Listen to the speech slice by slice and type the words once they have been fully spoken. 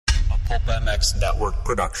Pulp MX Network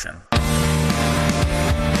production.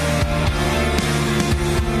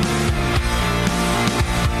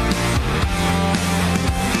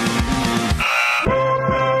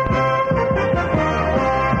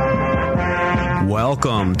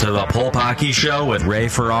 Welcome to the Pulp Hockey Show with Ray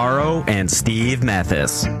Ferraro and Steve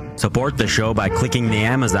Mathis. Support the show by clicking the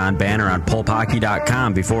Amazon banner on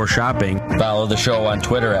pulphockey.com before shopping. Follow the show on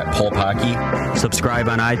Twitter at Pulp Hockey. Subscribe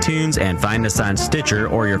on iTunes and find us on Stitcher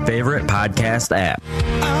or your favorite podcast app.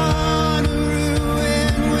 On a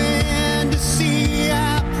ruined wind to see,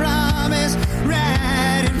 I promise,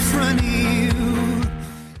 right in front of you.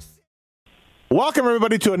 Welcome,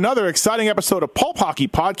 everybody, to another exciting episode of Pulp Hockey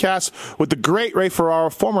Podcast with the great Ray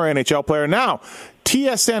Ferraro, former NHL player, now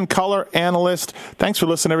TSN color analyst. Thanks for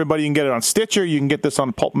listening, everybody. You can get it on Stitcher. You can get this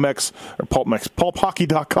on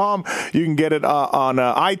pulphockey.com. You can get it on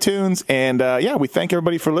iTunes. And, we thank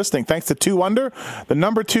everybody for listening. Thanks to 2 Under, the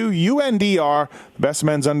number 2, UNDR, the best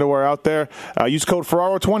men's underwear out there. Use code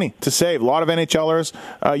Ferraro20 to save. A lot of NHLers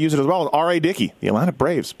use it as well. R.A. Dickey, the Atlanta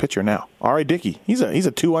Braves pitcher now. R.A. Dickey, he's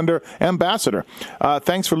a 2 Under ambassador.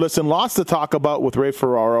 Thanks for listening. Lots to talk about with Ray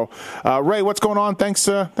Ferraro. Ray, what's going on? Thanks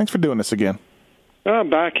for doing this again.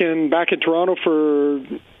 Back in Toronto for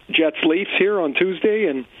Jets Leafs here on Tuesday,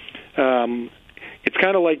 and it's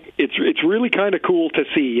kind of like it's really kind of cool to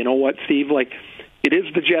see. You know what, Steve? Like, it is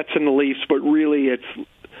the Jets and the Leafs, but really it's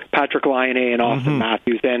Patrick Laine and Austin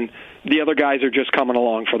Matthews, and the other guys are just coming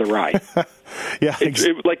along for the ride.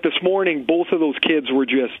 Like this morning, both of those kids were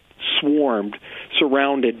just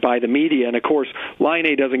surrounded by the media, and of course,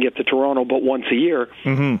 Laine doesn't get to Toronto but once a year,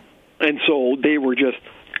 and so they were just.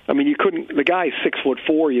 I mean, you couldn't. The guy's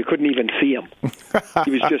 6'4". You couldn't even see him. He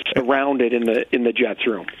was just surrounded in the Jets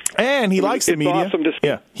room. And he likes the media. Awesome to see.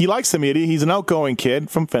 Yeah, he likes the media. He's an outgoing kid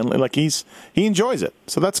from Finland. Like he enjoys it.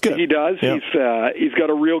 So that's good. He does. Yeah. He's got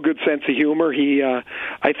a real good sense of humor.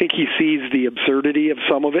 I think he sees the absurdity of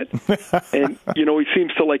some of it, and he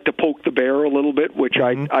seems to like to poke the bear a little bit, which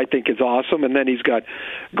I think is awesome. And then he's got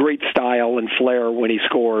great style and flair when he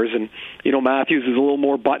scores. And Matthews is a little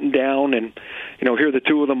more buttoned down, and here the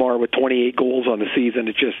two of them are with 28 goals on the season.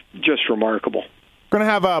 It's just remarkable. We're going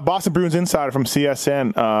to have Boston Bruins insider from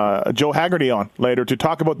CSN, Joe Haggerty, on later to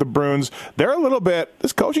talk about the Bruins.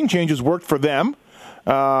 This coaching change has worked for them.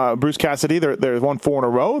 Bruce Cassidy, they're won 4 in a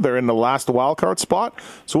row. They're in the last wild card spot.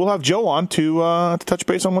 So we'll have Joe on to touch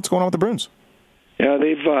base on what's going on with the Bruins. Yeah,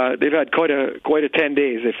 they've had quite a 10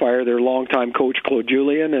 days. They fired their longtime coach Claude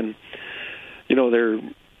Julien, and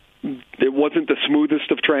it wasn't the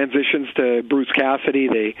smoothest of transitions to Bruce Cassidy.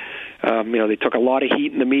 They took a lot of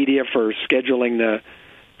heat in the media for scheduling the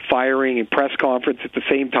firing and press conference at the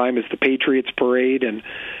same time as the Patriots parade, and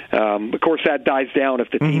of course that dies down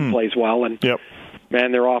if the team plays well. And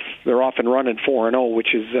man, they're off and running 4-0,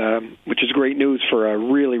 which is great news for a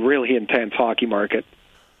really, really intense hockey market.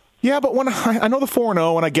 Yeah, but when I know the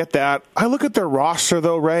 4-0 and I get that, I look at their roster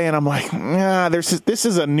though, Ray, and I'm like, this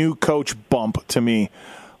is a new coach bump to me.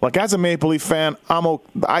 Like, as a Maple Leaf fan, I don't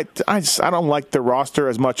like the roster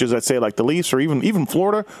as much as I'd say like the Leafs or even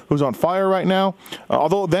Florida, who's on fire right now.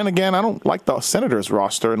 Although then again, I don't like the Senators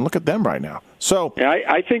roster, and look at them right now. So yeah,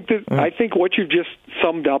 I think what you've just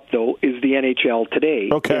summed up though is the NHL today.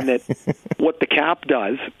 Okay. In that what the cap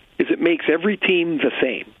does is it makes every team the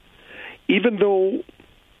same, even though,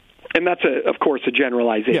 and that's of course a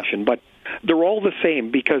generalization, but they're all the same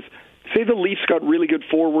because. Say the Leafs got really good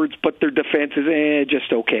forwards, but their defense is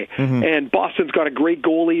just okay. And Boston's got a great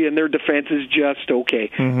goalie, and their defense is just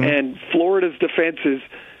okay. And Florida's defense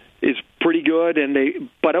is pretty good,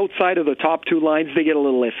 but outside of the top 2 lines, they get a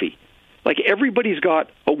little iffy. Like, everybody's got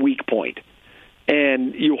a weak point,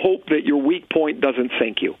 and you hope that your weak point doesn't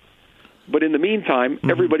sink you. But in the meantime,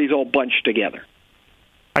 everybody's all bunched together.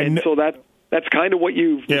 So that's kind of what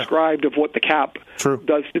you've described of what the cap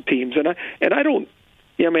does to teams. And I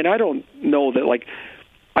don't know that. Like,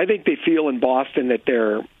 I think they feel in Boston that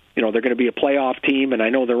they're going to be a playoff team, and I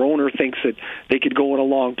know their owner thinks that they could go on a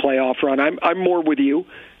long playoff run. I'm more with you.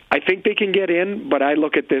 I think they can get in, but I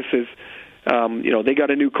look at this as, they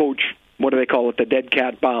got a new coach. What do they call it? The dead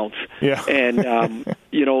cat bounce. Yeah. And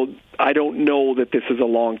I don't know that this is a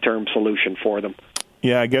long-term solution for them.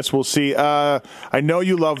 Yeah, I guess we'll see. I know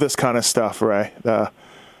you love this kind of stuff, Ray. The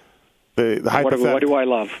what do I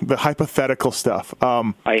love? The hypothetical stuff.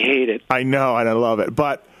 I hate it. I know, and I love it.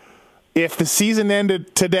 But if the season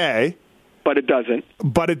ended today But it doesn't.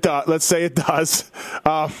 But it does. Let's say it does.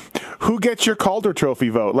 Who gets your Calder Trophy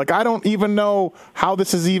vote? Like, I don't even know how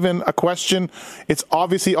this is even a question. It's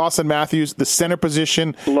obviously Austin Matthews, the center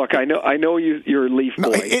position. Look, I know you're a Leaf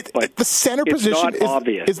boy, but the center position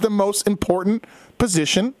is the most important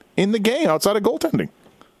position in the game outside of goaltending.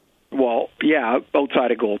 Well, yeah,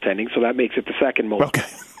 outside of goaltending, so that makes it the second most. Okay,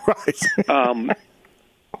 right.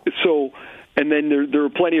 So, and then there are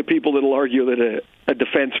plenty of people that will argue that a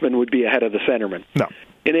defenseman would be ahead of the centerman. No.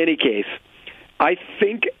 In any case, I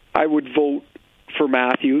think I would vote for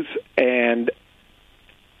Matthews, but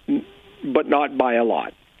not by a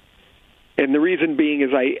lot. And the reason being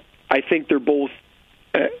is I think they're both.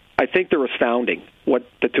 I think they're astounding what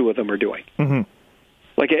the two of them are doing. Mm-hmm.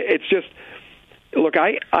 Like, it's just. Look,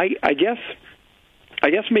 I guess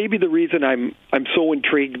maybe the reason I'm so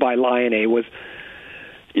intrigued by Laine was,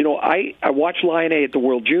 I watched Laine at the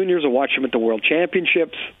World Juniors. I watched him at the World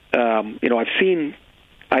Championships. I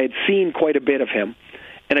had seen quite a bit of him,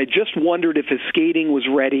 and I just wondered if his skating was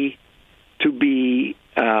ready to be,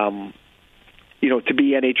 to be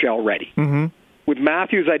NHL ready. Mm-hmm. With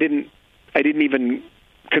Matthews, I didn't even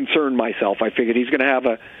concern myself. I figured he's going to have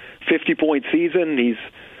a 50-point season. He's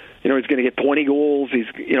going to get 20 goals. He's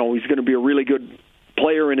going to be a really good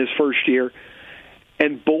player in his first year.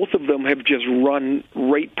 And both of them have just run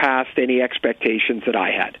right past any expectations that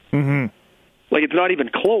I had. Mm-hmm. Like, it's not even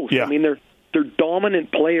close. Yeah. I mean, they're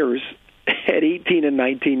dominant players at 18 and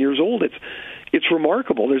 19 years old. It's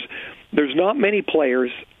remarkable. There's not many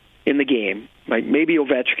players in the game, like maybe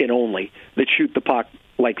Ovechkin only, that shoot the puck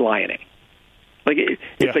like Laine. Like,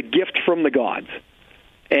 it's a gift from the gods.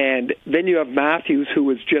 And then you have Matthews, who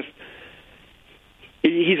is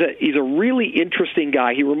he's a really interesting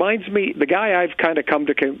guy. He reminds me, the guy I've kind of come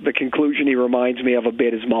to the conclusion he reminds me of a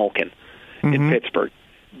bit is Malkin in Pittsburgh,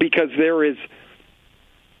 because there is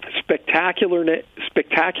spectacular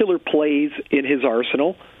plays in his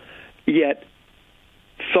arsenal, yet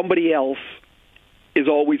somebody else is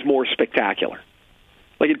always more spectacular.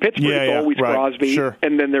 Like in Pittsburgh, it's always right. Crosby, Sure.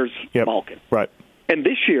 and then there's Malkin. Right. And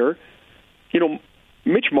this year,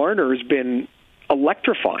 Mitch Marner has been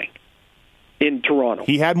electrifying in Toronto.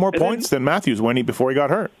 He had more points than Matthews before he got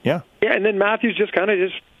hurt. Yeah. Yeah, and then Matthews just kind of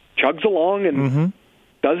chugs along and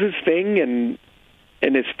does his thing, and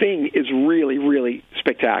his thing is really, really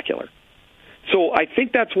spectacular. So I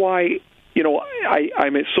think that's why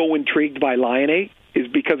I'm so intrigued by Laine, is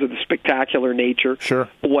because of the spectacular nature of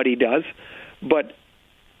what he does. But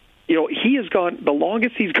he has gone, the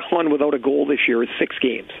longest he's gone without a goal this year is 6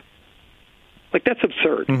 games. Like, that's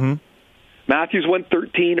absurd. Mm-hmm. Matthews went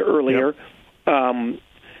 13 earlier. Yep. I'm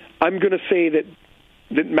going to say that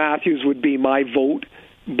Matthews would be my vote,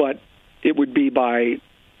 but it would be by,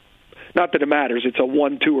 not that it matters, it's a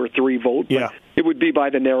 1, 2, or 3 vote, but it would be by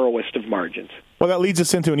the narrowest of margins. Well, that leads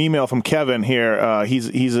us into an email from Kevin here.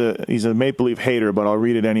 He's a Maple Leaf hater, but I'll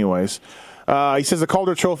read it anyways. He says the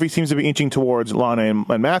Calder Trophy seems to be inching towards Laine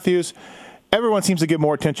and Matthews. Everyone seems to give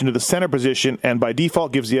more attention to the center position, and by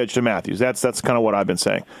default gives the edge to Matthews. That's kind of what I've been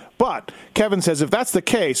saying. But Kevin says, if that's the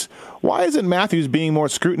case, why isn't Matthews being more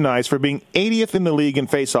scrutinized for being 80th in the league in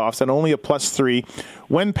faceoffs and only a +3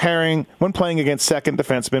 when playing against second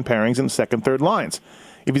defenseman pairings and second, third lines?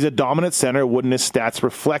 If he's a dominant center, wouldn't his stats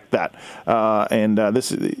reflect that? So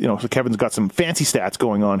Kevin's got some fancy stats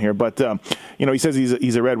going on here, but he says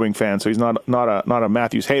he's a Red Wing fan, so he's not a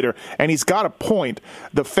Matthews hater, and he's got a point.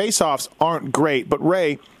 The faceoffs aren't great, but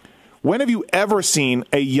Ray, when have you ever seen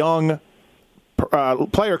a young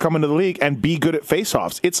player come into the league and be good at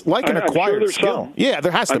faceoffs? It's like an acquired skill. Some. Yeah,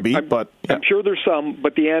 there has to be, but I'm sure there's some.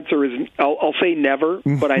 But the answer is, I'll say never,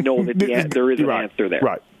 but I know that there is an answer there.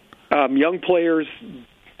 Right. Young players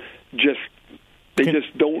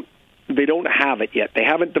they don't have it yet. They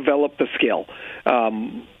haven't developed the skill.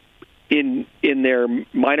 In their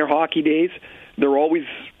minor hockey days, they're always,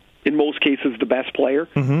 in most cases, the best player.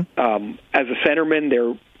 Mm-hmm. As a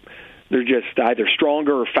centerman, they're just either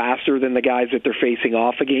stronger or faster than the guys that they're facing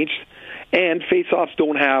off against. And face-offs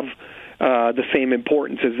don't have the same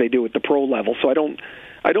importance as they do at the pro level. So I don't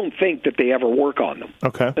think that they ever work on them.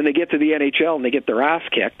 Okay. And they get to the NHL and they get their ass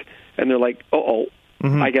kicked, and they're like,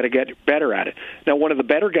 I got to get better at it. Now, one of the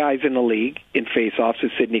better guys in the league in faceoffs is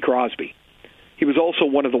Sidney Crosby. He was also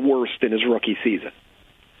one of the worst in his rookie season.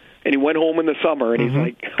 And he went home in the summer, and he's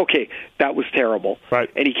like, okay, that was terrible. Right.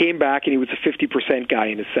 And he came back, and he was a 50% guy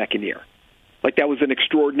in his second year. Like, that was an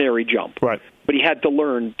extraordinary jump. Right. But he had to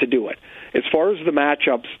learn to do it. As far as the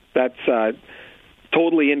matchups, that's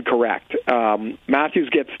totally incorrect. Matthews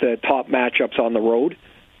gets the top matchups on the road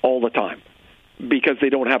all the time because they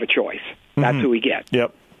don't have a choice. That's who he gets.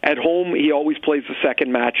 Yep. At home, he always plays the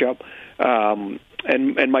second matchup.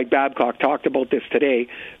 And Mike Babcock talked about this today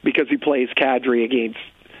because he plays Kadri against,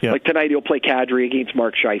 like tonight he'll play Kadri against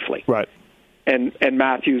Mark Scheifele. Right. And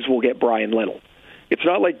Matthews will get Brian Little. It's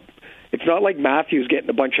not like Matthews getting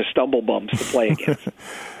a bunch of stumble bumps to play against.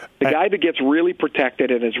 The guy that gets really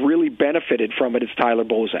protected and has really benefited from it is Tyler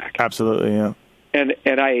Bozak. Absolutely, yeah. And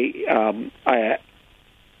I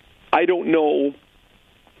don't know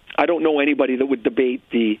anybody that would debate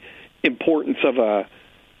the importance of a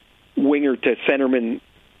winger to centerman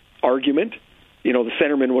argument. The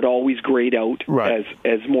centerman would always grade out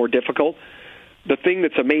as more difficult. The thing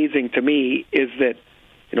that's amazing to me is that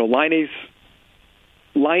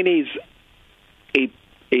Laine's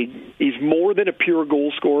he's more than a pure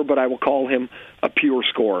goal scorer, but I will call him a pure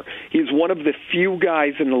scorer. He's one of the few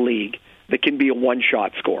guys in the league that can be a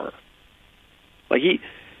one-shot scorer. Like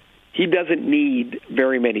he doesn't need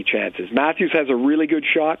very many chances. Matthews has a really good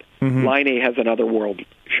shot. Laine has another world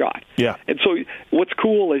shot. Yeah. And so what's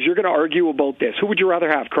cool is you're going to argue about this. Who would you rather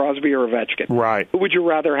have, Crosby or Ovechkin? Right. Who would you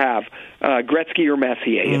rather have, Gretzky or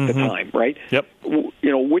Messier at the time, right? Yep.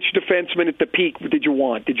 Which defenseman at the peak did you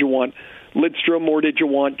want? Did you want Lidstrom or did you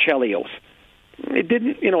want Chelios? It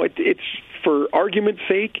didn't, it's for argument's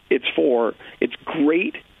sake, it's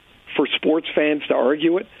great for sports fans to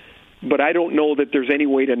argue it, but I don't know that there's any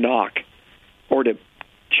way to knock or to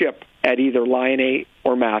chip at either Laine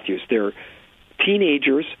or Matthews. They're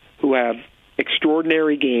teenagers who have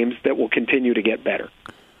extraordinary games that will continue to get better.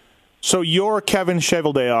 So you're Kevin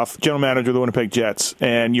Cheveldayoff, general manager of the Winnipeg Jets,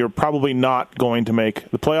 and you're probably not going to make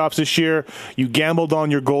the playoffs this year. You gambled on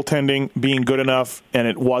your goaltending being good enough, and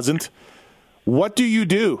it wasn't. What do you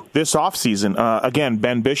do this offseason? Again,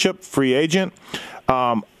 Ben Bishop, free agent.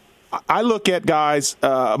 I look at guys,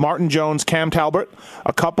 Martin Jones, Cam Talbot,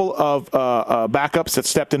 a couple of backups that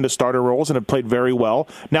stepped into starter roles and have played very well.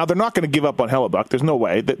 Now, they're not going to give up on Hellebuck. There's no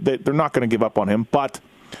way. They're not going to give up on him, but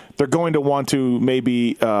they're going to want to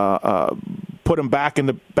maybe put him back in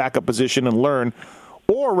the backup position and learn.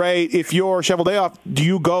 Or, Ray, if you're Cheveldayoff, do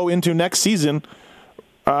you go into next season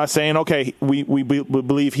saying, okay, we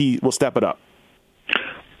believe he will step it up?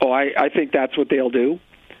 Oh, I think that's what they'll do.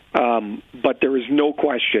 But there is no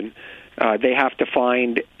question they have to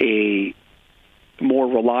find a more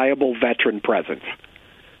reliable veteran presence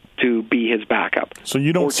to be his backup. So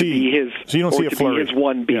you don't see a Fleury. His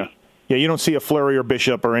 1B. Yeah, you don't see a Fleury or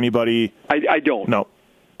Bishop or anybody. I don't. No,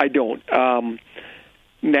 I don't.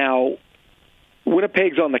 Now,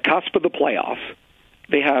 Winnipeg's on the cusp of the playoffs.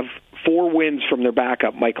 They have 4 wins from their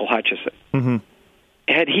backup, Michael Hutchison. Mm-hmm.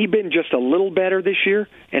 Had he been just a little better this year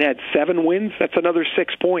and had 7 wins, that's another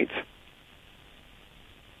 6 points.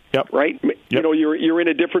 Yep. Right? Yep. You're in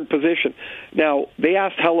a different position. Now, they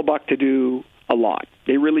asked Hellebuck to do a lot.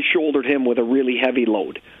 They really shouldered him with a really heavy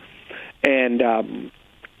load. And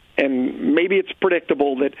maybe it's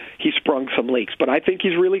predictable that he sprung some leaks, but I think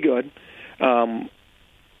he's really good. I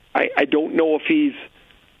don't know if he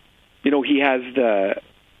has the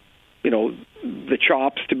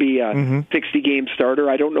chops to be a 60-game starter.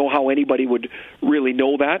 I don't know how anybody would really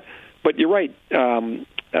know that. But you're right. Cam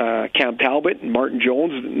Talbot and Martin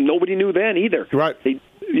Jones, nobody knew then either. Right.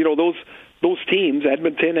 Those teams,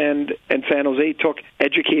 Edmonton and San Jose, took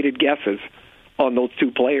educated guesses on those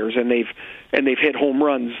 2 players, and they've hit home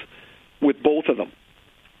runs with both of them.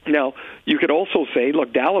 Now, you could also say,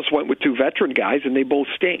 look, Dallas went with 2 veteran guys, and they both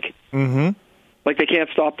stink. Mm-hmm. Like they can't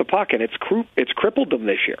stop the puck, and it's crippled them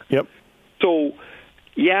this year. Yep. So,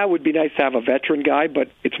 yeah, it would be nice to have a veteran guy, but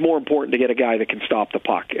it's more important to get a guy that can stop the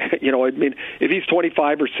puck. If he's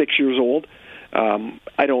 25 or 6 years old,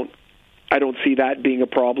 I don't see that being a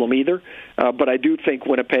problem either. But I do think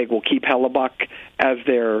Winnipeg will keep Hellebuck as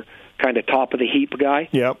their kind of top of the heap guy.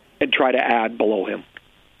 Yep. And try to add below him.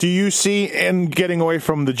 Do you see, and getting away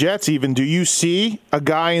from the Jets even, do you see a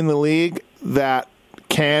guy in the league that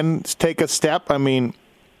can take a step? I mean,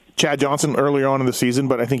 Chad Johnson earlier on in the season,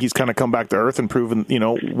 but I think he's kind of come back to earth and proven,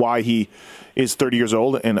 why he is 30 years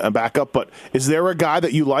old and a backup. But is there a guy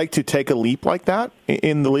that you like to take a leap like that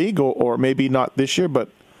in the league, or maybe not this year, but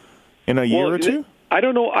in a year or two? I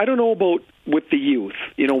don't know about with the youth,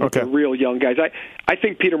 with the real young guys. I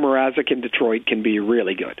think Peter Mrazek in Detroit can be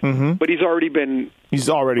really good, but he's already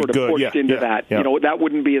sort of good. Pushed into that. Yeah. That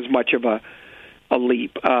wouldn't be as much of a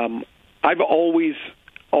leap. I've always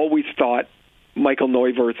thought Michael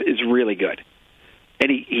Neuwirth is really good, and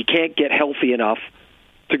he can't get healthy enough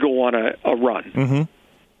to go on a run.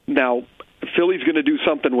 Mm-hmm. Now, Philly's going to do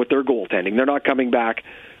something with their goaltending. They're not coming back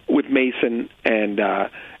with Mason and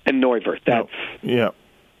Neuwirth.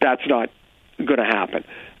 That's not going to happen.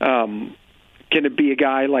 Can it be a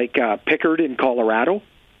guy like Pickard in Colorado?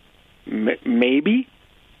 maybe,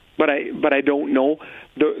 but I don't know.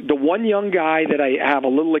 The one young guy that I have a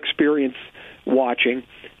little experience watching,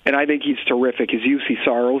 and I think he's terrific, is UC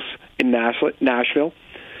Saros in Nashville.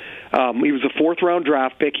 He was a fourth-round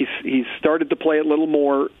draft pick. He's started to play a little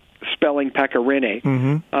more spelling Pecorine.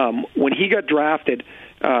 When he got drafted,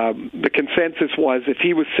 the consensus was if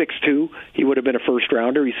he was 6'2", he would have been a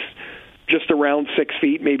first-rounder. He's just around 6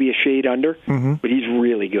 feet, maybe a shade under, but he's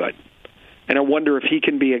really good. And I wonder if he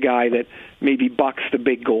can be a guy that maybe bucks the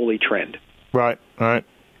big goalie trend. Right.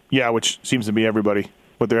 Yeah, which seems to be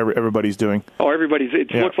what everybody's doing. Oh,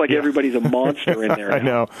 looks like everybody's a monster in there. I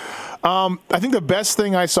know. I think the best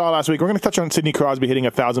thing I saw last week, we're going to touch on Sidney Crosby hitting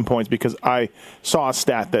 1,000 points because I saw a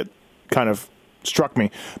stat that kind of struck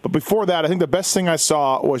me. But before that, I think the best thing I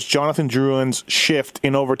saw was Jonathan Drouin's shift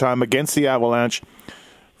in overtime against the Avalanche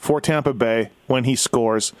for Tampa Bay when he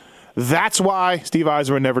scores. That's why Steve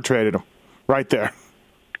Yzerman never traded him. Right there.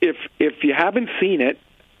 If you haven't seen it,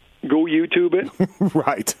 go YouTube it.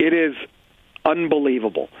 Right. It is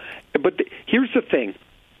unbelievable. But here's the thing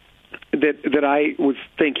that I was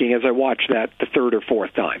thinking as I watched that the third or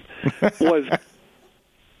fourth time was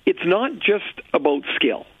it's not just about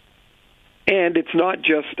skill, and it's not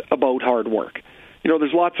just about hard work.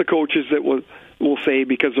 There's lots of coaches that will say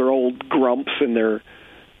because they're old grumps and they're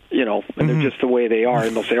they're just the way they are,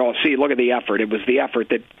 and they'll say, "Oh, see, look at the effort. It was the effort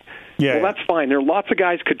that." Yeah, well, that's fine. There are lots of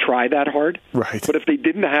guys could try that hard, right? But if they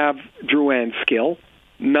didn't have Drouin's skill,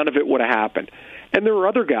 none of it would have happened. And there are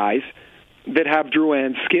other guys that have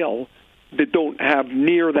Drouin's skill that don't have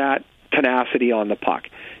near that tenacity on the puck.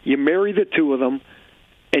 You marry the two of them,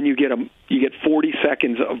 and you get 40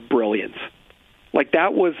 seconds of brilliance. Like,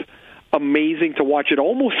 that was amazing to watch. It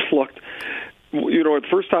almost looked, the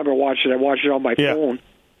first time I watched it on my phone,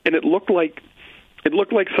 and it looked like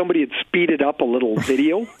somebody had speeded up a little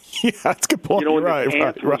video. Yeah, that's a good point. And the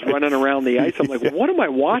ant was running around the ice. I'm like, what am I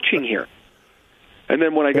watching here? And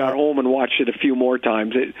then when I got home and watched it a few more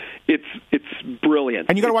times, it's brilliant.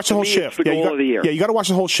 And you got to watch the whole shift. It's the goal of the year. Yeah, you got to watch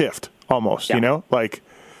the whole shift almost. Yeah.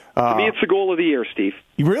 To me, it's the goal of the year, Steve.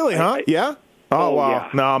 Really, huh? Yeah. Oh wow. Yeah.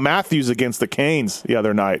 No, Matthews against the Canes the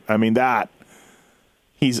other night. I mean that.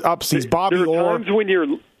 He's up. He's Bobby Orr. There are times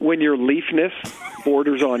when your leafness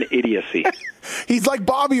borders on idiocy. He's like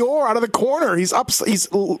Bobby Orr out of the corner. He's up. He's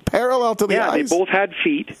parallel to the ice. Yeah, they both had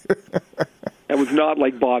feet. That was not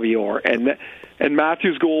like Bobby Orr. And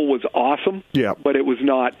Matthews' goal was awesome. Yeah, but it was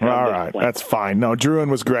not. All right, that's fine. No, Drouin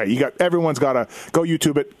was great. Everyone's got to go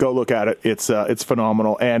YouTube it, go look at it. It's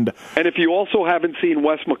phenomenal. And if you also haven't seen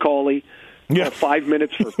Wes McCauley, 5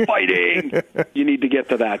 minutes for fighting, you need to get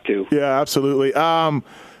to that too. Yeah, absolutely.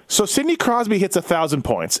 So Sidney Crosby hits 1,000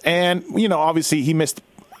 points, and obviously he missed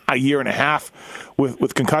a year and a half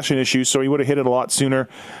with concussion issues, so he would have hit it a lot sooner.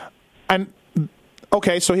 And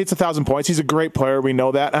okay, so he hits 1,000 points. He's a great player. We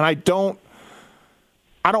know that, and I don't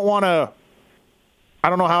want to. I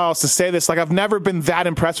don't know how else to say this. Like, I've never been that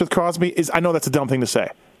impressed with Crosby. I know that's a dumb thing to say.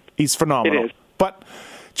 He's phenomenal, it is. But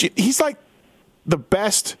he's like the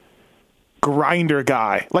best grinder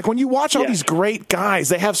guy. Like, when you watch all these great guys,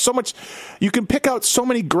 they have so much. You can pick out so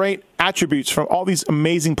many great attributes from all these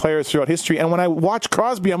amazing players throughout history. And when I watch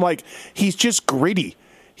Crosby, I'm like, he's just gritty.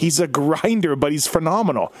 He's a grinder, but he's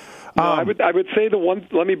phenomenal. No, I would say the one.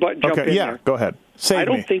 Let me jump in there. Go ahead. I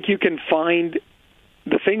don't think you can find.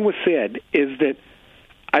 The thing with Sid is that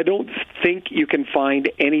I don't think you can find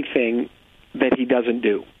anything that he doesn't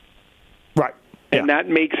do. Right. And that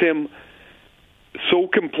makes him so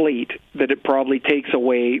complete that it probably takes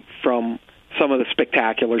away from some of the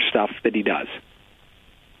spectacular stuff that he does.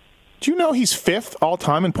 Do you know he's 5th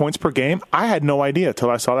all-time in points per game? I had no idea till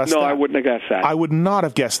I saw that stat. No, I wouldn't have guessed that. I would not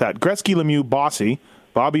have guessed that. Gretzky, Lemieux, Bossy,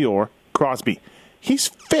 Bobby Orr, Crosby. He's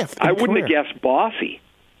 5th. I wouldn't have guessed Bossy.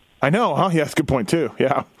 I know, huh? Yeah, that's a good point, too.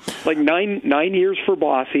 Yeah. Like nine years for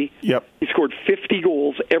Bossy. Yep. He scored 50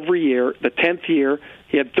 goals every year. The 10th year,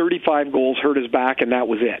 he had 35 goals, hurt his back, and that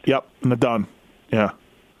was it. Yep, and done. Yeah.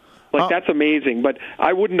 That's amazing. But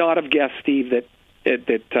I would not have guessed, Steve, that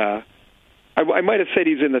I might have said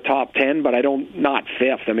he's in the top 10, but not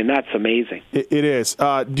 5th. I mean, that's amazing. It is.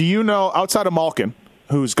 Do you know, outside of Malkin,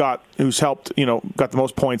 who's helped, got the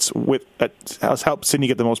most points has helped Sidney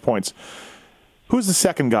get the most points, who's the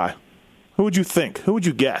second guy? Who would you think? Who would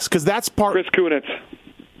you guess? Because that's part. Chris Kunitz.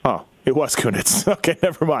 Oh, it was Kunitz. Okay,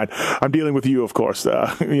 never mind. I'm dealing with you, of course.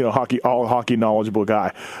 Hockey knowledgeable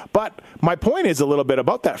guy. But my point is a little bit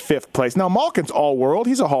about that 5th place. Now, Malkin's all-world.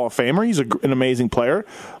 He's a Hall of Famer. He's an amazing player,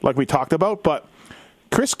 like we talked about. But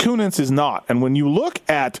Chris Kunitz is not. And when you look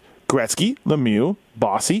at Gretzky, Lemieux,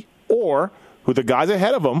 Bossy, or who the guys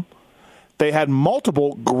ahead of him, they had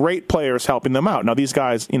multiple great players helping them out. Now, these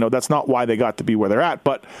guys, that's not why they got to be where they're at.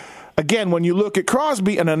 But, again, when you look at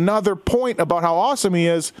Crosby, and another point about how awesome he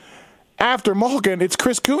is, after Malkin, it's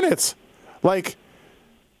Chris Kunitz. Like,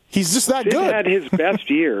 he's just that Sid good. had his best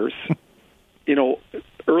years,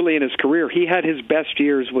 early in his career. He had his best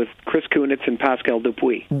years with Chris Kunitz and Pascal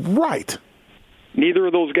Dupuis. Right. Neither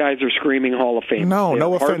of those guys are screaming Hall of Fame.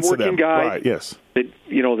 No offense to them. Hardworking guys, right, yes.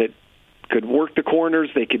 that could work the corners.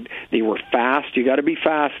 They were fast. You got to be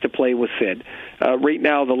fast to play with Sid. Right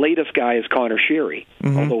now, the latest guy is Connor Sheary,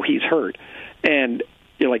 although he's hurt. And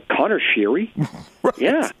you're like, Connor Sheary? Right.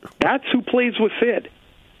 Yeah, that's who plays with Sid.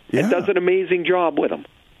 Yeah. And does an amazing job with him.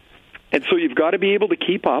 And so you've got to be able to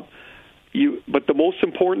keep up. But the most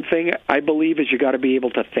important thing, I believe, is you got to be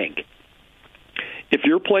able to think. If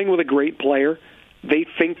you're playing with a great player, they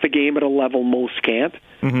think the game at a level most can't.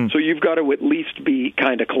 So you've got to at least be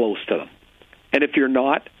kind of close to them. And if you're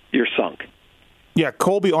not, you're sunk. Yeah,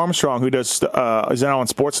 Colby Armstrong, who is now on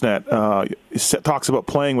Sportsnet, talks about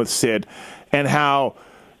playing with Sid and how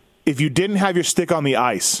if you didn't have your stick on the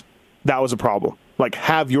ice, that was a problem. Like,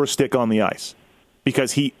 have your stick on the ice.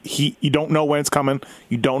 Because you don't know when it's coming,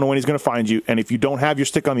 you don't know when he's going to find you, and if you don't have your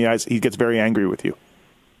stick on the ice, he gets very angry with you.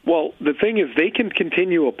 Well, the thing is, they can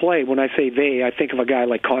continue a play. When I say they, I think of a guy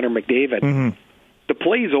like Connor McDavid. The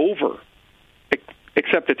play's over,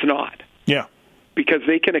 except it's not. Yeah. Because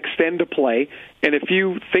they can extend a play, and if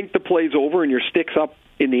you think the play's over and your stick's up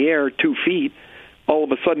in the air 2 feet, all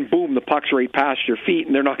of a sudden, boom, the puck's right past your feet,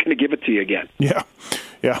 and they're not going to give it to you again. Yeah.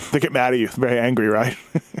 They get mad at you. Very angry, right?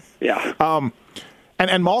 Yeah.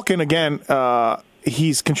 And Malkin, again,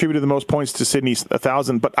 he's contributed the most points to Sydney's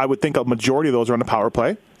 1,000, but I would think a majority of those are on the power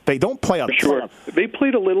play. They don't play on Sure. They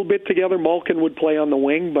played a little bit together. Malkin would play on the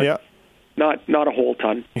wing, but not a whole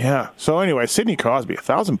ton. Yeah. So anyway, Sidney Crosby,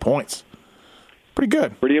 1,000 points. Pretty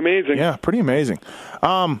good. Pretty amazing. Yeah, pretty amazing.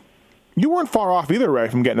 You weren't far off either, Ray,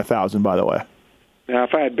 from getting 1,000, by the way. Yeah,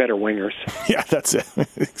 if I had better wingers. Yeah, that's it.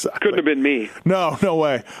 Exactly. Couldn't have been me. No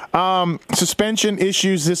way. Suspension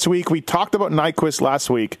issues this week. We talked about Nyquist last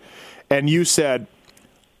week, and you said,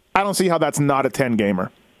 I don't see how that's not a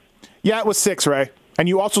 10-gamer. Yeah, it was 6, Ray. And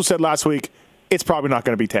you also said last week, it's probably not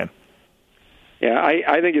going to be 10. Yeah,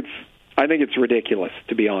 I think it's ridiculous,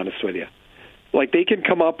 to be honest with you. Like, they can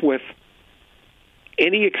come up with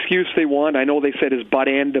any excuse they want. I know they said his butt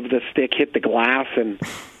end of the stick hit the glass, and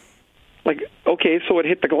like, okay, so it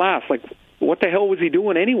hit the glass. Like, what the hell was he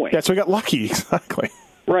doing anyway? Yeah, so he got lucky, exactly.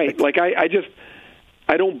 Right. Like, I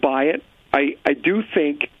don't buy it. I do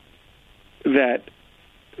think that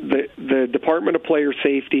the Department of Player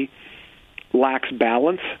Safety lacks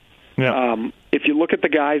balance. Yeah. If you look at the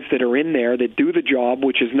guys that are in there that do the job,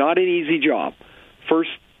 which is not an easy job, first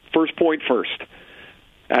point first,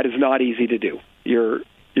 that is not easy to do. You're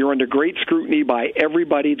under great scrutiny by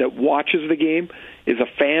everybody that watches the game, is a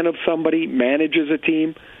fan of somebody, manages a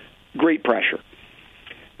team. Great pressure.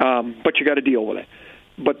 But you got to deal with it.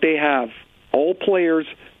 But they have all players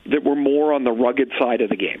that were more on the rugged side of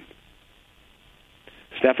the game.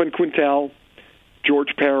 Stefan Quintel,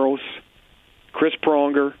 George Peros, Chris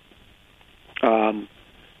Pronger,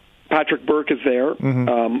 Patrick Burke is there.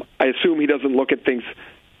 I assume he doesn't look at things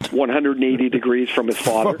 180 degrees from his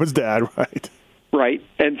father. From his dad, right. Right,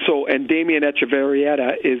 and Damian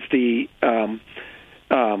Echeverrieta is the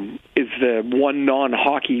one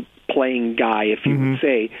non-hockey playing guy, if you would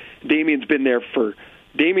say. Damian's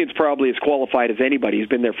probably as qualified as anybody. He's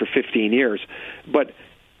been there for 15 years, but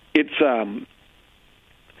it's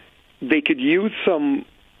they could use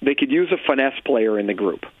a finesse player in the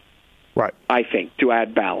group, right? I think, to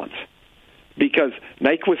add balance, because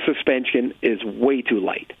Nyquist's suspension is way too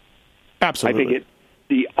light. Absolutely, I think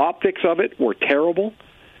the optics of it were terrible,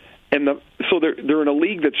 and so they're in a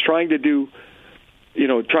league that's trying to do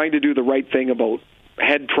the right thing about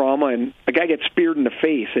head trauma, and a guy gets speared in the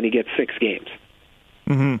face and he gets 6 games.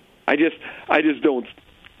 I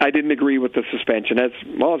didn't agree with the suspension. As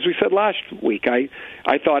we said last week, I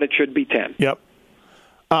thought it should be 10. Yep.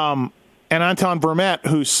 And Anton Vermette,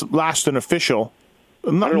 who's last an official. I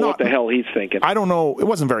don't know what the hell he's thinking. I don't know. It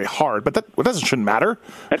wasn't very hard, but that shouldn't matter.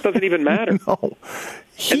 That doesn't even matter. No.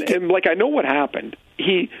 And I know what happened.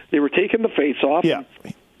 They were taking the face off. Yeah.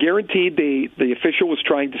 Guaranteed the official was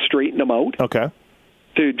trying to straighten him out. Okay.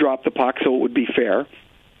 To drop the puck so it would be fair.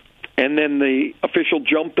 And then the official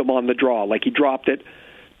jumped him on the draw. Like, he dropped it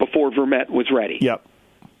before Vermette was ready. Yep.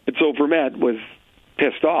 And so Vermette was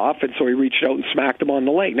pissed off, and so he reached out and smacked him on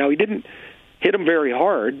the leg. Now, he didn't hit him very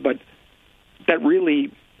hard, but that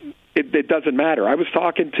really, it doesn't matter. I was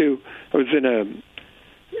in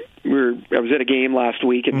I was at a game last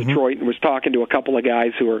week in Detroit and was talking to a couple of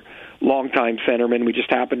guys who are longtime centermen. We just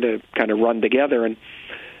happened to kind of run together, and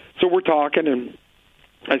so we're talking, and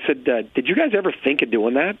I said, did you guys ever think of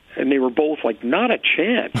doing that? And they were both like, not a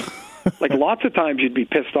chance. Like, lots of times you'd be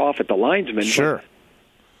pissed off at the linesman. Sure.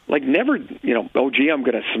 Like, never, oh, gee, I'm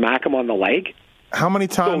going to smack him on the leg. How many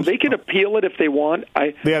times? So they can appeal it if they want.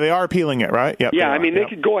 Yeah, they are appealing it, right? Yep, yeah, I mean, they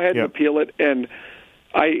could go ahead and appeal it. And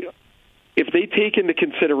if they take into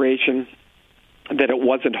consideration that it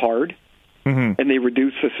wasn't hard and they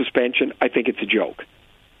reduce the suspension, I think it's a joke.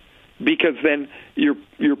 Because then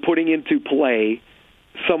you're putting into play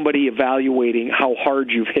somebody evaluating how hard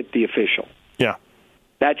you've hit the official. Yeah.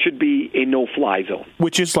 That should be a no-fly zone.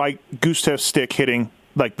 Which is like Gustaf's stick hitting,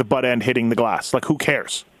 like the butt end hitting the glass. Like, who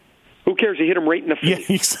cares? Who cares? He hit him right in the face.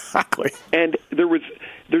 Yeah, exactly. And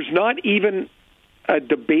there's not even a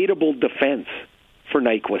debatable defense for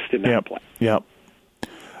Nyquist in that play. Yep.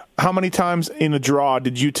 How many times in a draw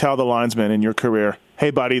did you tell the linesman in your career,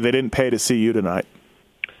 hey, buddy, they didn't pay to see you tonight?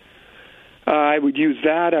 I would use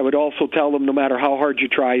that. I would also tell them no matter how hard you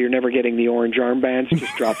try, you're never getting the orange armbands.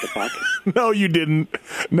 Just drop the puck. No, you didn't.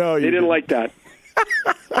 No, you didn't. They didn't like that.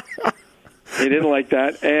 They didn't like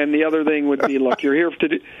that. And the other thing would be, look, you're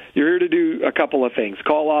here to do a couple of things: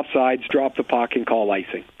 call offsides, drop the puck, and call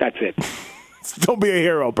icing. That's it. Don't be a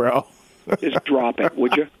hero, bro. Just drop it,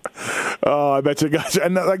 would you? Oh, I bet you guys.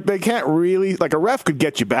 And like, they can't really, like, a ref could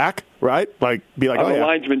get you back, right? Like, be like, the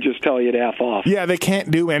linesmen just tell you to F off. Yeah, they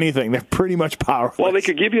can't do anything. They're pretty much powerless. Well, they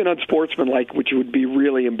could give you an unsportsmanlike, which would be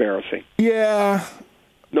really embarrassing. Yeah.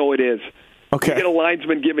 No, it is. Okay. You get a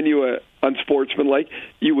linesman giving you a unsportsmanlike,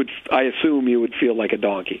 I assume you would feel like a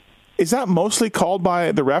donkey. Is that mostly called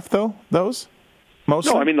by the ref, though, those?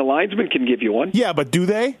 Mostly? No, I mean, the linesman can give you one. Yeah, but do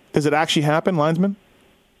they? Does it actually happen, linesman?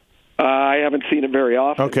 I haven't seen it very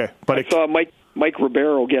often. Okay. But I saw Mike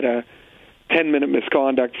Ribeiro get a 10-minute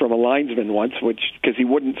misconduct from a linesman once, because he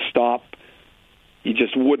wouldn't stop. He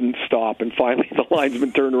just wouldn't stop, and finally the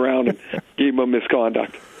linesman turned around and gave him a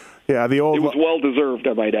misconduct. Yeah, it was well-deserved,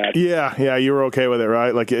 I might add. Yeah, you were okay with it,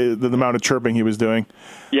 right? Like the amount of chirping he was doing.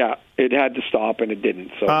 Yeah, it had to stop, and it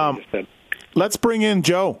didn't. So let's bring in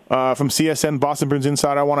Joe from CSN, Boston Bruins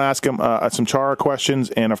Insider. I want to ask him some Chara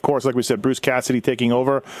questions. And, of course, like we said, Bruce Cassidy taking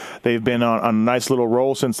over. They've been on a nice little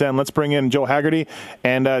roll since then. Let's bring in Joe Haggerty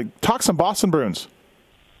and talk some Boston Bruins.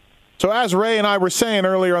 So as Ray and I were saying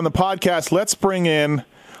earlier on the podcast, let's bring in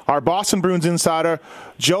our Boston Bruins Insider,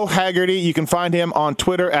 Joe Haggerty. You can find him on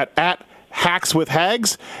Twitter at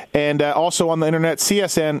HacksWithHags, and also on the internet,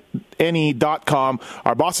 csnne.com.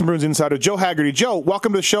 Our Boston Bruins Insider, Joe Haggerty. Joe,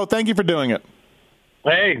 welcome to the show. Thank you for doing it.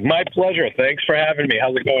 Hey, my pleasure. Thanks for having me.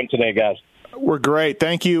 How's it going today, guys? We're great.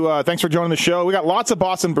 Thank you. Thanks for joining the show. We got lots of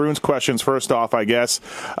Boston Bruins questions, first off, I guess.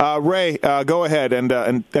 Ray, go ahead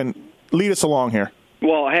and lead us along here.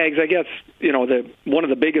 Well, Hags, I guess, one of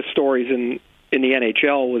the biggest stories in the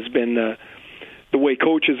NHL has been the way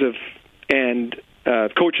coaches have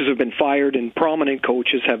been fired and prominent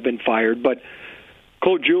coaches have been fired. But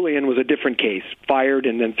Claude Julien was a different case. Fired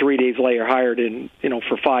and then 3 days later hired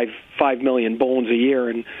for $5 million bones a year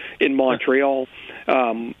in Montreal.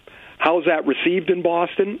 How's that received in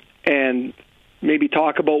Boston? And maybe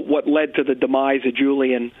talk about what led to the demise of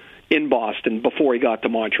Julien in Boston before he got to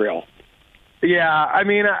Montreal. Yeah, I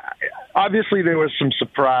mean, obviously there was some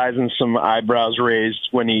surprise and some eyebrows raised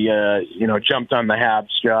when he, jumped on the Habs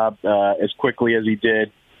job as quickly as he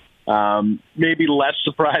did. Maybe less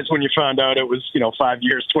surprise when you found out it was, 5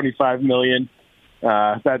 years, $25 million.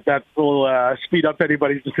 That will speed up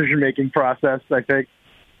anybody's decision-making process, I think.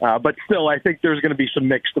 But still, I think there's going to be some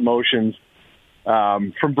mixed emotions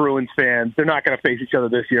from Bruins fans. They're not going to face each other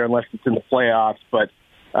this year unless it's in the playoffs, but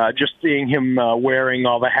just seeing him wearing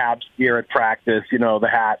all the Habs gear at practice, the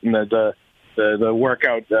hat and the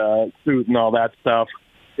workout suit and all that stuff,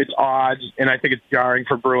 it's odd, and I think it's jarring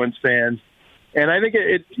for Bruins fans. And I think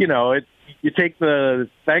you take the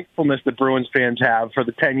thankfulness that Bruins fans have for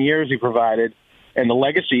the 10 years he provided and the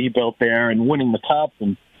legacy he built there and winning the cup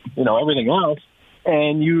and, everything else,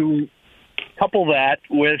 and you couple that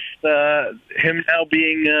with him now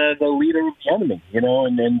being the leader of the enemy,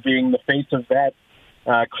 and being the face of that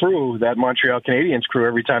crew, that Montreal Canadiens crew,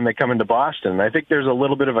 every time they come into Boston. I think there's a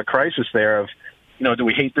little bit of a crisis there of, do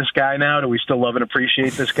we hate this guy now? Do we still love and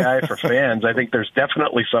appreciate this guy for fans? I think there's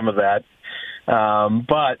definitely some of that.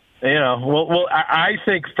 But, I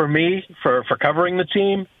think for me, for covering the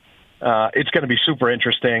team, it's going to be super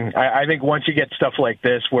interesting. I think once you get stuff like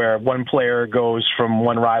this where one player goes from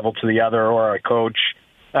one rival to the other or a coach,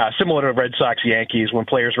 similar to Red Sox Yankees when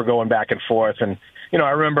players were going back and forth. And,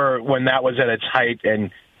 I remember when that was at its height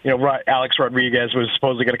and Alex Rodriguez was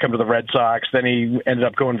supposedly going to come to the Red Sox. Then he ended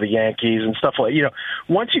up going to the Yankees and stuff like,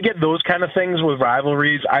 once you get those kind of things with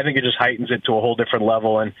rivalries, I think it just heightens it to a whole different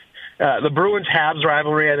level. And the Bruins-Habs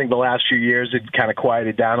rivalry, I think the last few years it kind of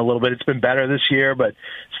quieted down a little bit. It's been better this year, but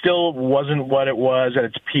still wasn't what it was at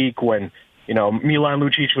its peak when, Milan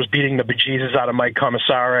Lucic was beating the bejesus out of Mike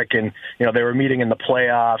Komisarek, and, they were meeting in the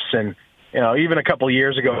playoffs. And, even a couple of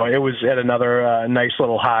years ago, it was at another nice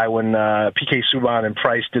little high when P.K. Subban and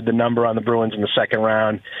Price did the number on the Bruins in the second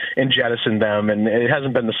round and jettisoned them, and it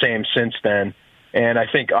hasn't been the same since then. And I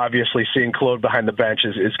think, obviously, seeing Claude behind the bench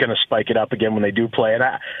is going to spike it up again when they do play. And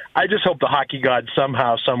I just hope the hockey gods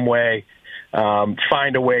somehow, some way,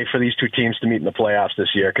 find a way for these two teams to meet in the playoffs this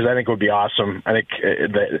year, because I think it would be awesome. I think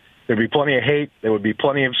there'd be plenty of hate. There would be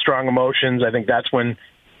plenty of strong emotions. I think that's when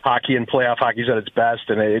hockey and playoff hockey's at its best,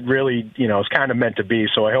 and it really, is kind of meant to be.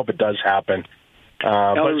 So I hope it does happen.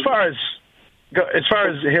 But as far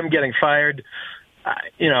as him getting fired,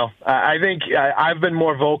 I think I've been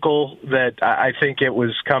more vocal that I think it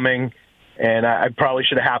was coming, and I probably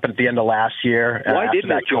should have happened at the end of last year. Why after didn't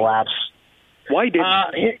that collapse? Why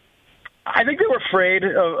didn't? I think they were afraid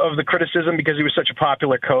of the criticism because he was such a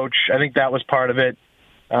popular coach. I think that was part of it.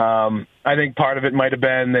 I think part of it might have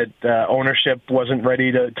been that ownership wasn't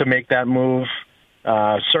ready to make that move.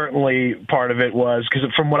 Certainly part of it was, because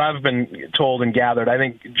from what I've been told and gathered, I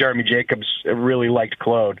think Jeremy Jacobs really liked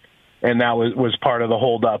Claude, and that was part of the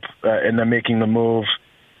holdup in them making the move.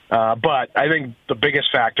 But I think the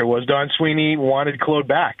biggest factor was Don Sweeney wanted Claude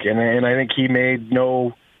back, and I think he made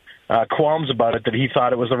no qualms about it, that he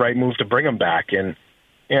thought it was the right move to bring him back. And,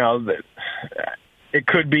 it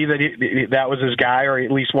could be that that was his guy, or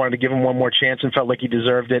at least wanted to give him one more chance and felt like he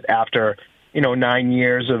deserved it after, 9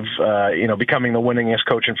 years of, becoming the winningest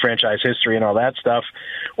coach in franchise history and all that stuff.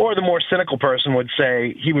 Or the more cynical person would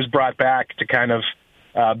say he was brought back to kind of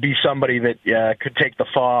be somebody that could take the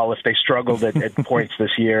fall if they struggled at points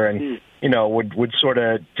this year, and, would sort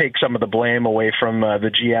of take some of the blame away from the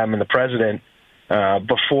GM and the president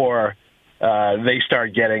before they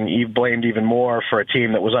start getting blamed even more for a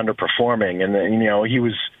team that was underperforming. And, he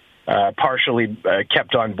was partially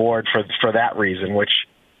kept on board for that reason, which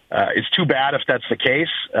is too bad if that's the case.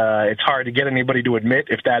 It's hard to get anybody to admit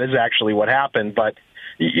if that is actually what happened. But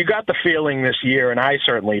you got the feeling this year, and I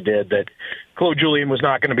certainly did, that Claude Julien was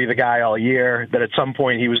not going to be the guy all year, that at some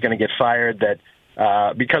point he was going to get fired,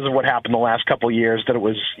 that because of what happened the last couple of years, that it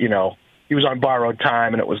was, he was on borrowed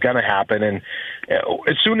time and it was going to happen. And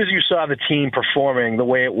as soon as you saw the team performing the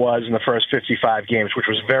way it was in the first 55 games, which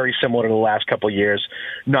was very similar to the last couple of years,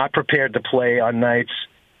 not prepared to play on nights,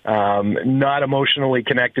 not emotionally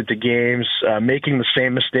connected to games, making the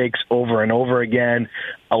same mistakes over and over again,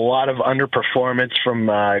 a lot of underperformance from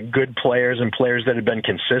good players and players that had been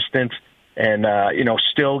consistent, and,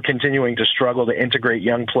 still continuing to struggle to integrate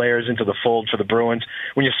young players into the fold for the Bruins.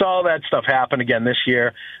 When you saw that stuff happen again this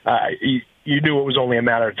year, you knew it was only a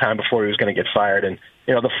matter of time before he was going to get fired. And,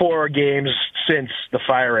 the 4 games since the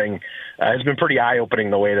firing has been pretty eye-opening,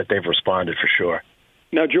 the way that they've responded, for sure.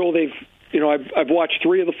 Now, Joel, I've watched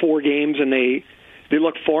 3 of the 4 games, and they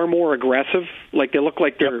look far more aggressive. Like, they look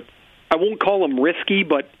like they're, I won't call them risky,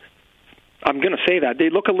 but I'm going to say that. They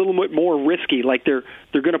look a little bit more risky, like they're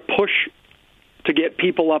going to push to get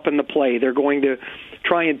people up in the play. They're going to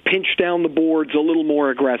try and pinch down the boards a little more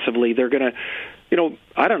aggressively. They're going to,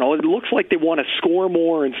 I don't know, it looks like they want to score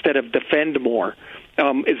more instead of defend more.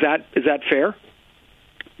 Is that fair?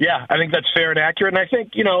 Yeah, I think that's fair and accurate. And I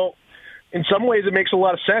think, in some ways it makes a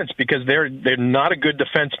lot of sense, because they're not a good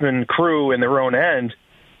defenseman crew in their own end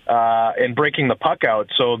and breaking the puck out.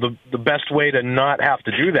 So the best way to not have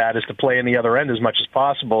to do that is to play in the other end as much as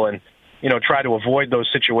possible and, try to avoid those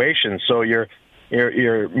situations. So you're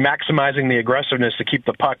maximizing the aggressiveness to keep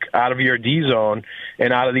the puck out of your D zone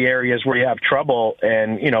and out of the areas where you have trouble,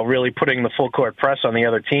 and, really putting the full court press on the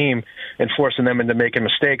other team and forcing them into making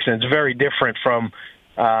mistakes. And it's very different from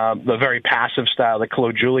the very passive style that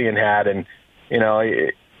Claude Julien had. And,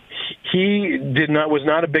 he was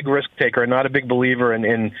not a big risk taker, not a big believer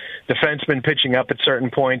in defensemen pitching up at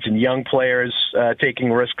certain points and young players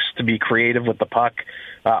taking risks to be creative with the puck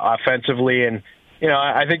offensively. And,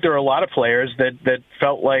 I think there are a lot of players that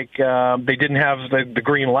felt like they didn't have the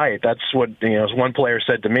green light. That's what, as one player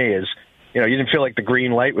said to me is, you didn't feel like the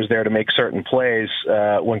green light was there to make certain plays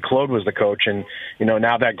when Claude was the coach. And,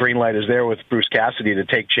 now that green light is there with Bruce Cassidy to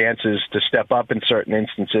take chances, to step up in certain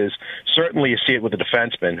instances. Certainly you see it with the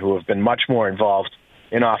defensemen, who have been much more involved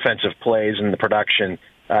in offensive plays and the production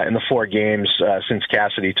in the 4 games since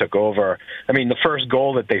Cassidy took over. I mean, the first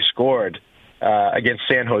goal that they scored against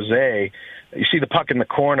San Jose. You see the puck in the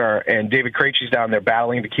corner, and David Krejci's down there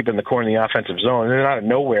battling to keep it in the corner in the offensive zone. And then out of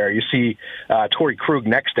nowhere, you see Torrey Krug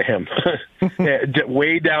next to him,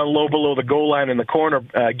 way down low below the goal line in the corner,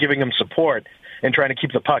 giving him support and trying to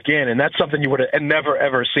keep the puck in. And that's something you would have never,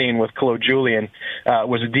 ever seen with Claude Julien,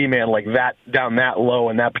 was a D-man like that, down that low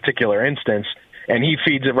in that particular instance. And he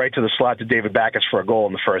feeds it right to the slot to David Backes for a goal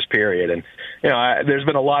in the first period. And, there's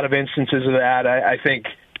been a lot of instances of that. I think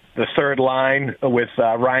the third line with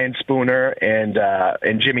Ryan Spooner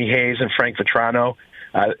and Jimmy Hayes and Frank Vetrano,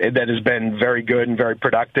 that has been very good and very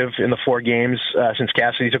productive in the 4 games since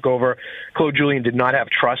Cassidy took over. Claude Julien did not have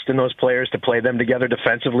trust in those players to play them together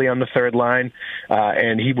defensively on the third line,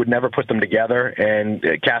 and he would never put them together. And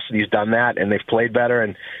Cassidy's done that, and they've played better.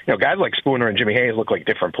 And guys like Spooner and Jimmy Hayes look like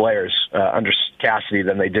different players under Cassidy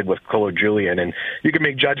than they did with Claude Julien. And you can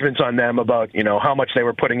make judgments on them about how much they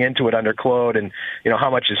were putting into it under Claude, and how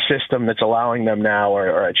much his system that's allowing them now,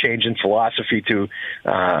 or a change in philosophy to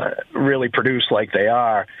really produce like they are.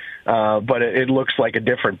 But it looks like a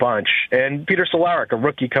different bunch. And Peter Cehlarik, a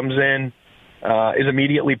rookie, comes in, is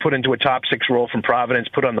immediately put into a top 6 role from Providence,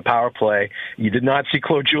 put on the power play. You did not see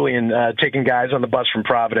Claude Julien taking guys on the bus from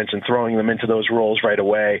Providence and throwing them into those roles right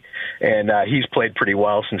away. And he's played pretty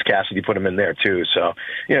well since Cassidy put him in there too. So,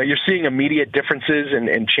 you're seeing immediate differences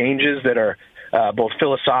and changes that are both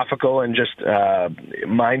philosophical and just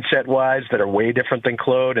mindset-wise that are way different than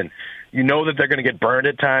Claude. And that they're going to get burned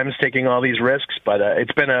at times taking all these risks, but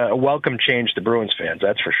it's been a welcome change to Bruins fans,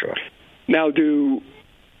 that's for sure. Now, do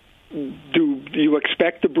you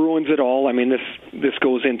expect the Bruins at all? I mean, this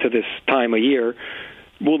goes into this time of year.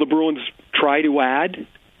 Will the Bruins try to add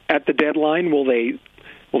at the deadline? Will they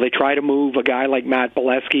try to move a guy like Matt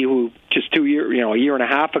Bolesky, who just a year and a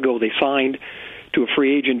half ago they signed to a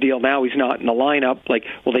free agent deal? Now he's not in the lineup.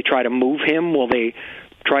 Will they try to move him? Will they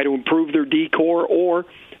try to improve their D-core, or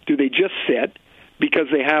do they just sit because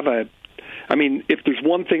they have if there's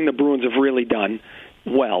one thing the Bruins have really done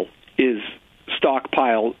well is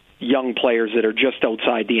stockpile young players that are just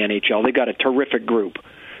outside the NHL. They got a terrific group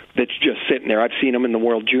that's just sitting there. I've seen them in the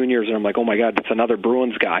World Juniors, and I'm like, oh my God, that's another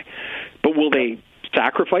Bruins guy. But will they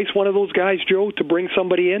sacrifice one of those guys, Joe, to bring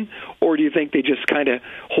somebody in, or do you think they just kind of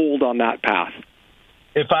hold on that path?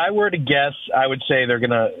 If I were to guess, I would say they're going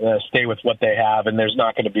to stay with what they have, and there's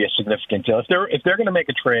not going to be a significant deal. If they're going to make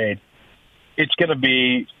a trade, it's going to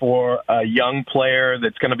be for a young player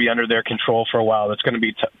that's going to be under their control for a while. That's going to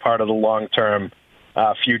be part of the long-term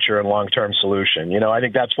future and long-term solution. I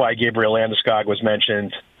think that's why Gabriel Landeskog was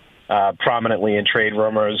mentioned prominently in trade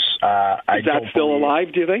rumors. Is that still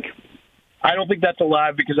alive, do you think? I don't think that's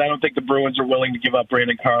alive because I don't think the Bruins are willing to give up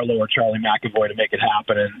Brandon Carlo or Charlie McAvoy to make it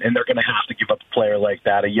happen, and they're going to have to give up a player like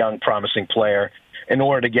that, a young, promising player, in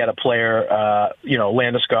order to get a player,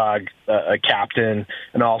 Landeskog, a captain,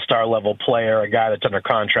 an all-star level player, a guy that's under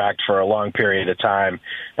contract for a long period of time.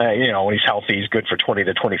 When he's healthy, he's good for 20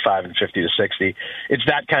 to 25 and 50 to 60. It's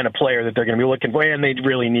that kind of player that they're going to be looking for, and they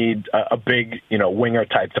really need a big, winger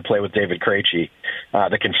type to play with David Krejci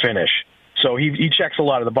that can finish. So he checks a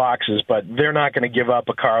lot of the boxes, but they're not going to give up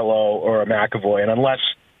a Carlo or a McAvoy. And unless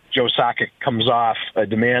Joe Sakic comes off a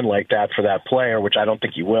demand like that for that player, which I don't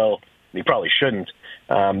think he will, he probably shouldn't,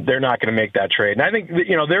 they're not going to make that trade. And I think,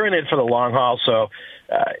 they're in it for the long haul, so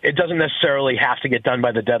it doesn't necessarily have to get done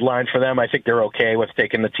by the deadline for them. I think they're okay with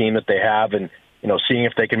taking the team that they have and, seeing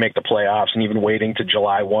if they can make the playoffs and even waiting to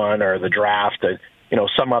July 1 or the draft at,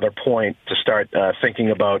 some other point to start thinking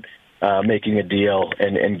about making a deal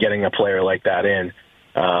and getting a player like that in.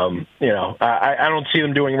 I don't see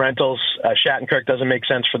them doing rentals. Shattenkirk doesn't make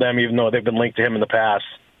sense for them, even though they've been linked to him in the past.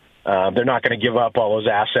 They're not going to give up all those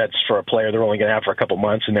assets for a player they're only going to have for a couple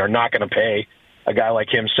months, and they're not going to pay a guy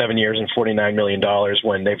like him 7 years and $49 million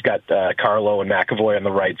when they've got Carlo and McAvoy on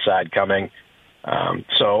the right side coming.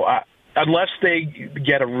 Unless they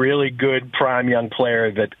get a really good prime young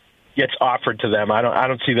player that gets offered to them, I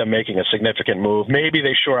don't see them making a significant move. Maybe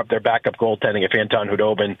they shore up their backup goaltending if Anton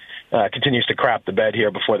Khudobin continues to crap the bed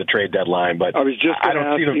here before the trade deadline. But I was just going to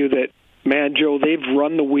ask you that, man, Joe, they've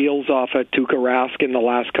run the wheels off of Tuukka Rask in the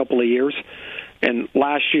last couple of years. And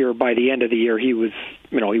last year, by the end of the year, he was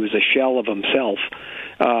a shell of himself.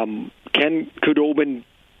 Can Khudobin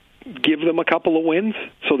give them a couple of wins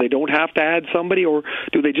so they don't have to add somebody, or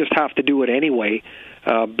do they just have to do it anyway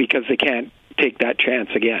because they can't take that chance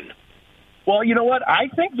again? Well, you know what? I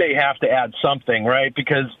think they have to add something, right?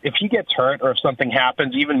 Because if he gets hurt or if something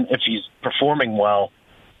happens, even if he's performing well,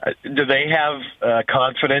 do they have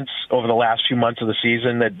confidence over the last few months of the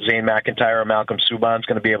season that Zane McIntyre or Malcolm Subban's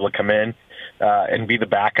going to be able to come in and be the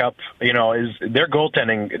backup? Their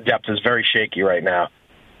goaltending depth is very shaky right now.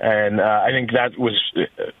 And I think that was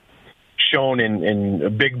shown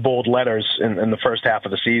in big, bold letters in the first half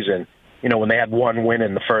of the season, when they had one win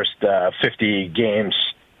in the first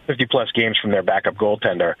 50-plus games from their backup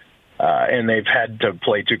goaltender. And they've had to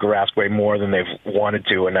play Tuukka Rask more than they've wanted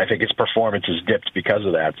to, and I think his performance has dipped because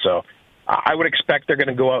of that. So I would expect they're going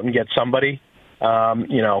to go out and get somebody.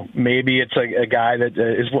 Maybe it's a guy that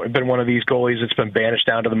has been one of these goalies that's been banished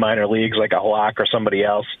down to the minor leagues, like a Halak or somebody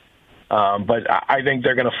else. But I think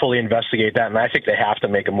they're going to fully investigate that, and I think they have to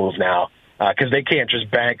make a move now because they can't just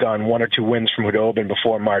bank on 1 or 2 wins from Khudobin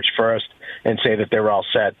before March 1st and say that they're all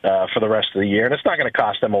set for the rest of the year. And it's not going to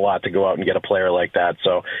cost them a lot to go out and get a player like that.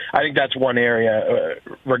 So I think that's one area,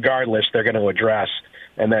 regardless, they're going to address.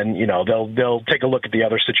 And then, they'll take a look at the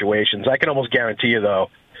other situations. I can almost guarantee you, though,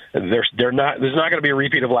 there's not going to be a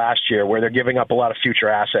repeat of last year where they're giving up a lot of future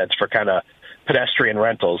assets for kind of pedestrian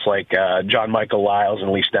rentals like John Michael Lyles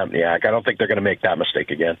and Lee Stempniak. I don't think they're going to make that mistake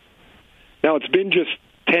again. Now, it's been just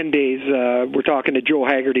 10 days. We're talking to Joe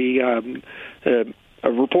Haggerty, a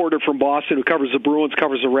reporter from Boston who covers the Bruins,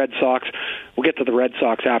 covers the Red Sox. We'll get to the Red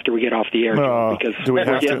Sox after we get off the air, Joe, because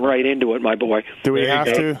we're getting right into it, my boy. Do we have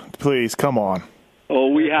to? Please, come on. Oh,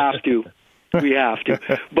 we have to. We have to.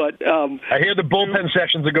 But I hear the bullpen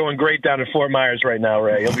sessions are going great down in Fort Myers right now,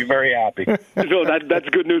 Ray. You'll be very happy. So that's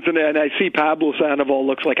good news. And I see Pablo Sandoval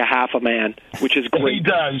looks like a half a man, which is great. He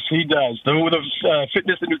does. The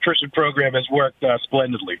fitness and nutrition program has worked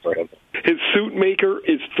splendidly for him. His suit maker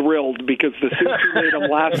is thrilled because the suits he made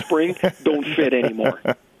him last spring don't fit anymore.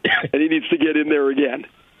 And he needs to get in there again.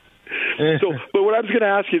 But what I was going to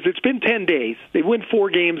ask you is, it's been 10 days. They win 4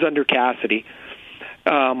 games under Cassidy.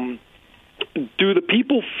 Do the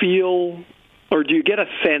people feel, or do you get a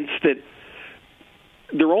sense that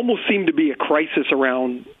there almost seemed to be a crisis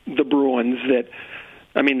around the Bruins that,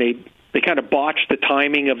 they kind of botched the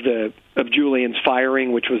timing of Julian's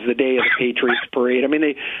firing, which was the day of the Patriots parade.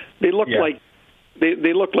 They looked like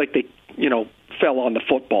they looked like they fell on the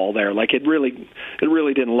football there. Like it really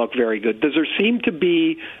didn't look very good. Does there seem to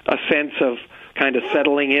be a sense of kind of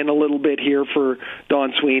settling in a little bit here for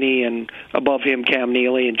Don Sweeney and above him Cam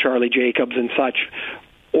Neely and Charlie Jacobs and such,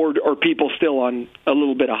 or are people still on a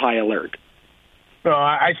little bit of high alert? No,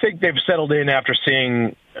 I think they've settled in after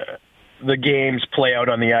seeing the games play out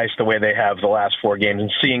on the ice the way they have the last 4 games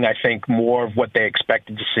and seeing, I think, more of what they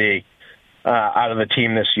expected to see out of the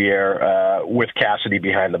team this year with Cassidy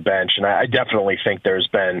behind the bench. And I definitely think there's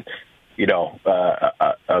been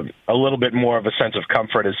a little bit more of a sense of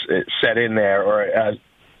comfort is set in there, or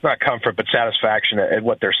not comfort, but satisfaction at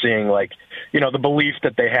what they're seeing. Like, the belief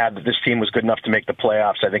that they had that this team was good enough to make the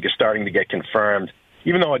playoffs, I think, is starting to get confirmed,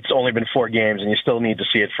 even though it's only been 4 games and you still need to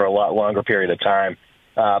see it for a lot longer period of time.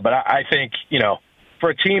 But I think, for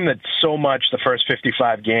a team that so much the first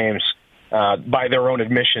 55 games, by their own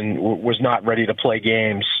admission, was not ready to play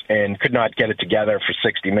games and could not get it together for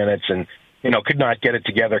 60 minutes and could not get it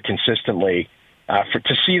together consistently.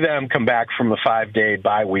 To see them come back from a 5-day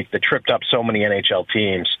bye week that tripped up so many NHL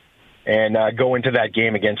teams and go into that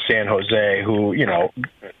game against San Jose, who,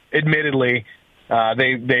 admittedly,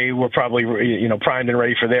 they were probably, primed and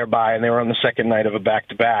ready for their bye, and they were on the second night of a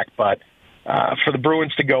back-to-back. But for the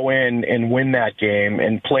Bruins to go in and win that game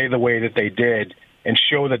and play the way that they did and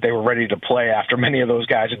show that they were ready to play after many of those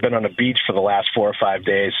guys had been on a beach for the last 4 or 5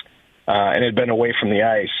 days and had been away from the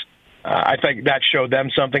ice, I think that showed them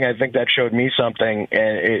something. I think that showed me something,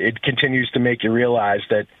 and it continues to make you realize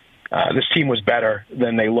that this team was better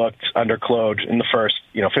than they looked under Claude in the first,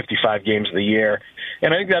 55 games of the year.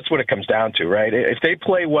 And I think that's what it comes down to, right? If they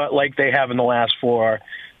play like they have in the last 4,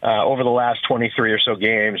 over the last 23 or so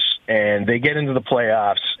games, and they get into the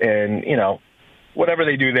playoffs, and whatever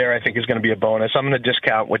they do there, I think is going to be a bonus. I'm going to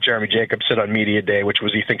discount what Jeremy Jacobs said on Media Day, which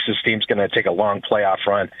was he thinks his team's going to take a long playoff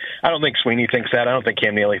run. I don't think Sweeney thinks that. I don't think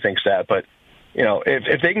Cam Neely thinks that. But,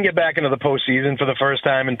 if they can get back into the postseason for the first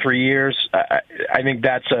time in 3 years, I think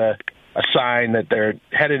that's a sign that they're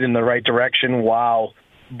headed in the right direction while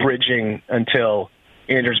bridging until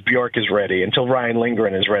Anders Bjork is ready, until Ryan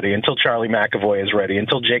Lindgren is ready, until Charlie McAvoy is ready,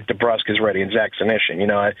 until Jake DeBrusk is ready, and Zach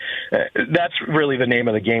Senyshyn. That's really the name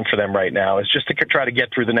of the game for them right now, is just to try to get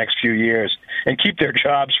through the next few years and keep their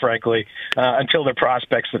jobs, frankly, until their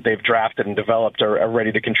prospects that they've drafted and developed are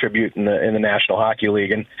ready to contribute in the National Hockey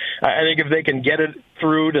League. And I think if they can get it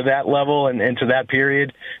through to that level and to that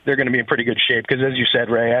period, they're going to be in pretty good shape. Because as you said,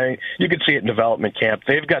 Ray, you can see it in development camp.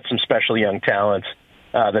 They've got some special young talent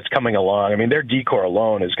that's coming along. Their decor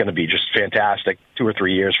alone is going to be just fantastic 2 or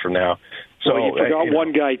 3 years from now. So you forgot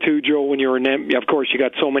one guy too, Joe. When you were of course you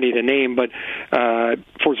got so many to name, but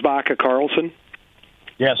Forsbacka Karlsson.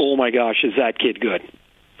 Yes. Oh my gosh, is that kid good?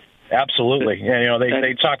 absolutely. And,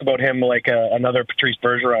 they talk about him like another Patrice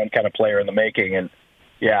Bergeron kind of player in the making, and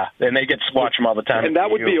they get to watch him all the time. And that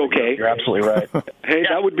would be okay. You're absolutely right. Hey,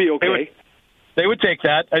 that would be okay. They would take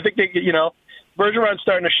that. I think Bergeron's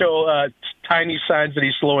starting to show tiny signs that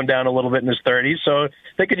he's slowing down a little bit in his 30s, so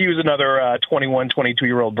they could use another 21,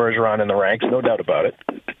 22-year-old Bergeron in the ranks, no doubt about it.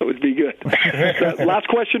 That would be good. Last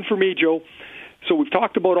question for me, Joe. So we've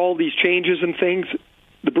talked about all these changes and things.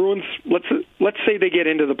 The Bruins, let's say they get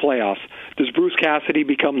into the playoffs. Does Bruce Cassidy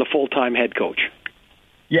become the full-time head coach?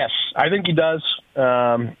 Yes, I think he does,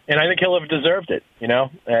 and I think he'll have deserved it.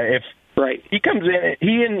 If he comes in,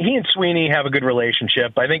 he and Sweeney have a good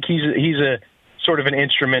relationship. I think he's a sort of an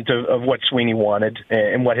instrument of what Sweeney wanted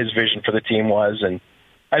and what his vision for the team was, and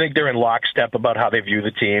I think they're in lockstep about how they view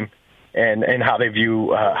the team and how they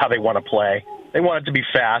view how they want to play. They want it to be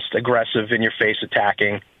fast, aggressive, in-your-face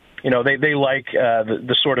attacking. They like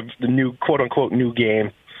the sort of the new, quote-unquote, new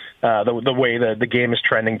game, the way the game is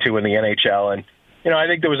trending to in the NHL. And, I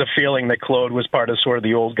think there was a feeling that Claude was part of sort of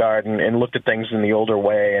the old guard and looked at things in the older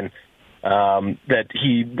way, and that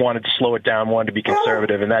he wanted to slow it down, wanted to be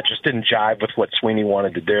conservative, and that just didn't jive with what Sweeney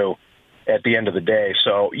wanted to do at the end of the day.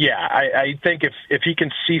 So, I think if he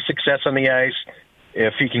can see success on the ice,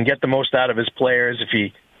 if he can get the most out of his players, if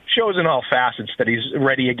he shows in all facets that he's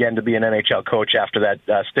ready again to be an NHL coach after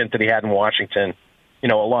that stint that he had in Washington,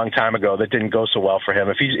 a long time ago that didn't go so well for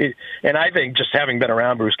him. And I think just having been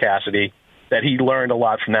around Bruce Cassidy, that he learned a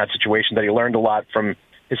lot from that situation, that he learned a lot from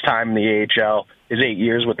his time in the AHL, his 8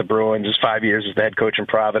 years with the Bruins, his 5 years as the head coach in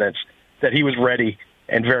Providence, that he was ready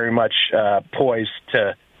and very much poised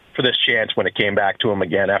for this chance when it came back to him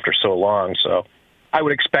again after so long. So I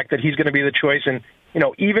would expect that he's going to be the choice. And,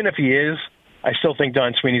 even if he is, I still think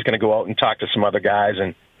Don Sweeney's going to go out and talk to some other guys.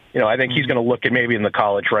 And, I think he's going to look at maybe in the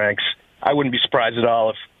college ranks. I wouldn't be surprised at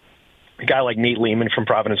all if a guy like Nate Lehman from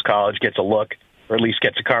Providence College gets a look or at least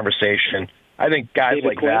gets a conversation. I think guys David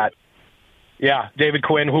like Quinn. that. Yeah, David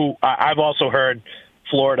Quinn, who I've also heard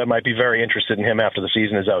Florida might be very interested in him after the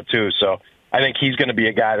season is out too. So I think he's going to be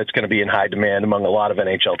a guy that's going to be in high demand among a lot of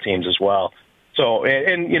NHL teams as well. So,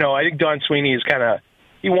 and I think Don Sweeney is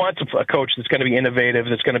he wants a coach that's going to be innovative,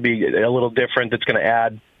 that's going to be a little different, that's going to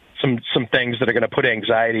add some things that are going to put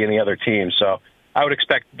anxiety in the other team. So I would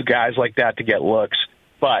expect the guys like that to get looks.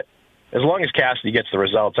 But as long as Cassidy gets the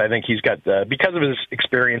results, I think he's got because of his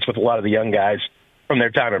experience with a lot of the young guys from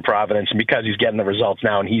their time in Providence, and because he's getting the results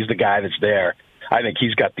now and he's the guy that's there, I think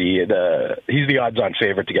he's got he's the odds-on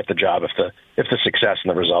favorite to get the job if the success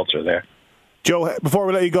and the results are there. Joe, before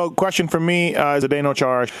we let you go, question from me as a Zdeno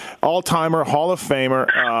Chara, all-timer, Hall of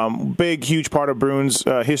Famer, big, huge part of Bruins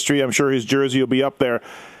history. I'm sure his jersey will be up there.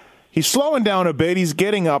 He's slowing down a bit. He's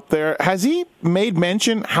getting up there. Has he made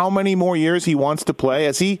mention how many more years he wants to play?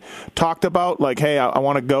 Has he talked about, hey, I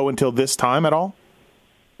want to go until this time at all?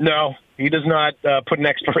 No, he does not put an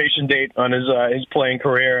expiration date on his playing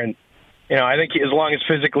career. And, I think as long as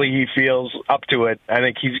physically he feels up to it, I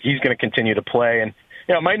think he's going to continue to play. And,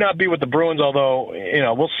 it might not be with the Bruins, although,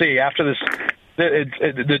 we'll see. After this,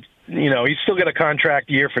 he's still got a contract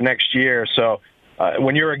year for next year. So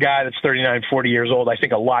when you're a guy that's 39, 40 years old, I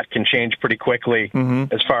think a lot can change pretty quickly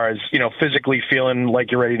as far as, physically feeling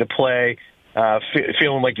like you're ready to play,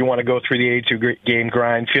 feeling like you want to go through the 82 game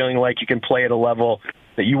grind, feeling like you can play at a level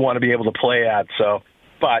that you want to be able to play at. So,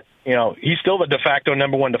 but, he's still the de facto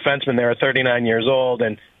number one defenseman there at 39 years old.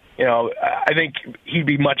 And, I think he'd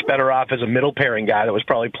be much better off as a middle pairing guy that was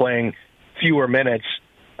probably playing fewer minutes.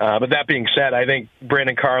 But that being said, I think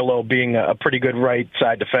Brandon Carlo being a pretty good right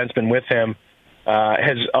side defenseman with him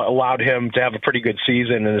has allowed him to have a pretty good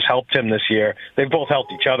season and has helped him this year. They've both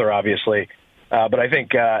helped each other, obviously. But I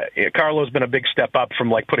think Carlo's been a big step up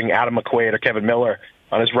from putting Adam McQuaid or Kevin Miller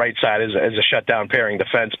on his right side as a shutdown pairing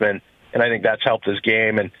defenseman. And I think that's helped his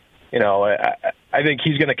game. And, I think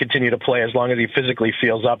he's going to continue to play as long as he physically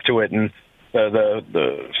feels up to it. And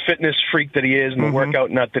the fitness freak that he is and the workout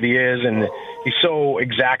nut that he is, and he's so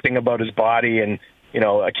exacting about his body and,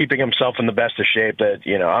 keeping himself in the best of shape that,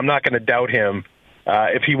 I'm not going to doubt him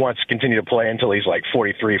if he wants to continue to play until he's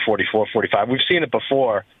 43, 44, 45. We've seen it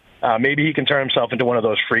before. Maybe he can turn himself into one of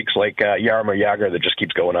those freaks like Jaromir Jagr that just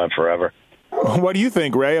keeps going on forever. What do you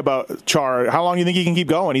think, Ray, about Chara? How long do you think he can keep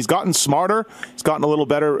going? He's gotten smarter. He's gotten a little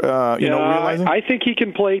better, realizing. I think he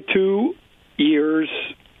can play 2 years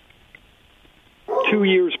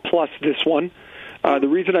plus this one. The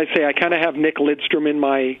reason I say I kind of have Nick Lidstrom in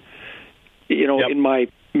my, in my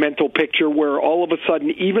mental picture, where all of a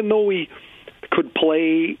sudden, even though he could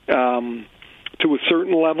play to a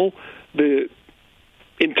certain level,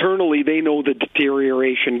 internally they know the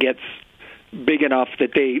deterioration gets big enough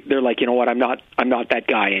that they're like, you know what, I'm not that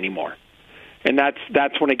guy anymore. And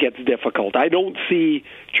that's when it gets difficult. I don't see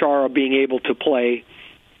Chara being able to play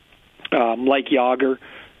like Jagr.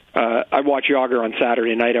 I watched Jagr on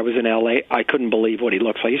Saturday night. I was in L.A. I couldn't believe what he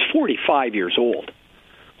looks like. He's 45 years old.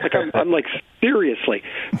 Like I'm like, seriously.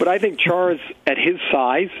 But I think Chara's at his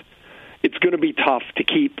size, it's going to be tough to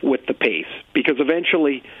keep with the pace because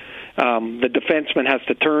eventually the defenseman has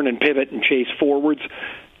to turn and pivot and chase forwards.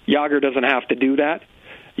 Jagr doesn't have to do that.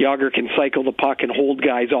 Jagr can cycle the puck and hold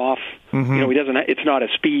guys off. Mm-hmm. You know, he doesn't. It's not a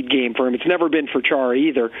speed game for him. It's never been for Chara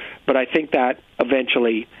either. But I think that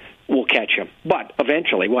eventually will catch him. But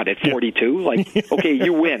eventually, what, at 42? Like, okay,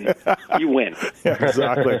 you win. You win. Yeah,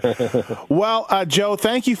 exactly. Well, Joe,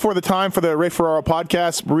 thank you for the time for the Ray Ferraro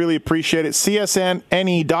podcast. Really appreciate it.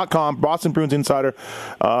 CSNNE.com, Boston Bruins insider,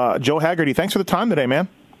 Joe Haggerty. Thanks for the time today, man.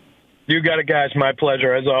 You got it, guys. My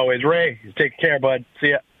pleasure, as always. Ray, take care, bud.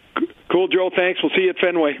 See ya. Cool, Joe. Thanks. We'll see you at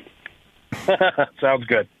Fenway. Sounds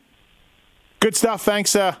good. Good stuff.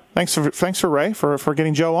 Thanks for Ray for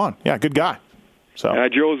getting Joe on. Yeah, good guy. So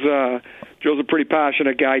Joe's a pretty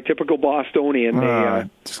passionate guy, typical Bostonian.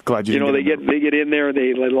 Just glad they get in there.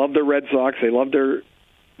 They love their Red Sox. They love their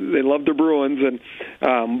Bruins,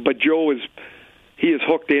 but Joe is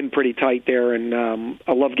hooked in pretty tight there, and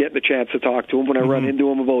I love getting the chance to talk to him when I run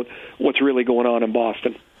into him about what's really going on in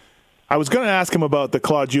Boston. I was going to ask him about the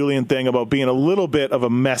Claude Julien thing, about being a little bit of a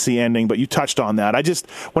messy ending, but you touched on that.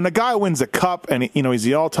 When a guy wins a cup and he's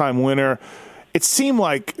the all-time winner, it seemed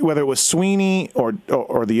like whether it was Sweeney or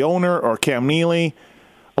the owner or Cam Neely,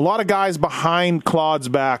 a lot of guys behind Claude's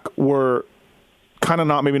back were kind of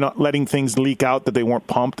not letting things leak out that they weren't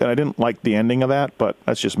pumped, and I didn't like the ending of that, but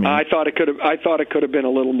that's just me. I thought it could have been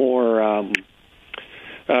a little more.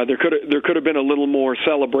 There could have been a little more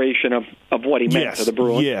celebration of what he meant to the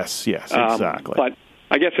Bruins. Yes, exactly. But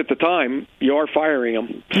I guess at the time you are firing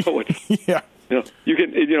him, so it's yeah. You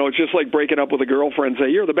can, it's just like breaking up with a girlfriend. Say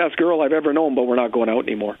you're the best girl I've ever known, but we're not going out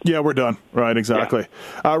anymore. Yeah, we're done. Right, exactly.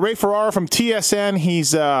 Yeah. Ray Ferraro from TSN.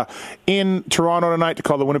 He's in Toronto tonight to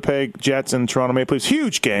call the Winnipeg Jets and Toronto Maple Leafs.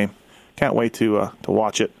 Huge game. Can't wait to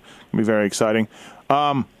watch it. It'll be very exciting.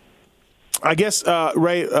 I guess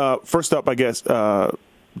Ray. First up, I guess Darren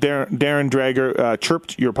Drager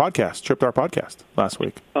chirped our podcast last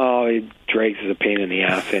week. Oh, Drags is a pain in the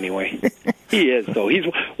ass anyway. He is, though.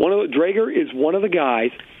 Drager is one of the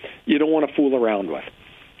guys you don't want to fool around with.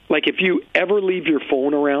 Like, if you ever leave your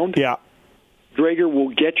phone around, Drager will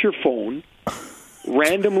get your phone,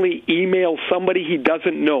 randomly email somebody he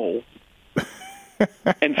doesn't know,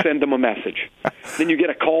 and send them a message. Then you get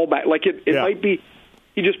a call back. Like, it might be,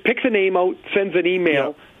 he just picks a name out, sends an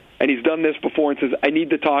email, and he's done this before and says, I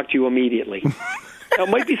need to talk to you immediately. Now, it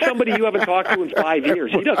might be somebody you haven't talked to in 5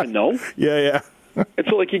 years. He doesn't know. Yeah. And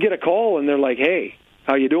so, like, you get a call, and they're like, hey,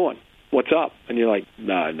 how you doing? What's up? And you're like,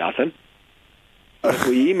 nothing. Like,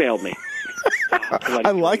 well, you emailed me.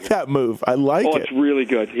 I like that move. I like it. Oh, it's really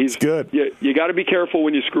good. It's good. You got to be careful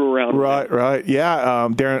when you screw around. Right. Yeah,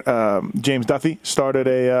 James Duthie started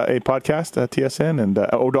a podcast at TSN, and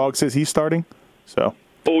O-Dog says he's starting. So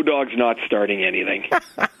O-Dog's not starting anything.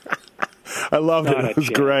 I loved it. It was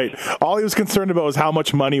great. All he was concerned about was how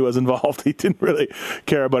much money was involved. He didn't really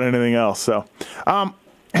care about anything else. So,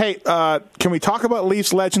 hey, can we talk about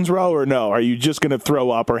Leafs Legends Row or no? Are you just going to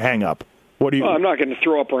throw up or hang up? What do you? Well, I'm not going to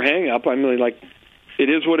throw up or hang up. I'm really like, it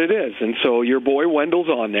is what it is. And so your boy Wendell's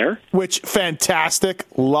on there. Which, fantastic.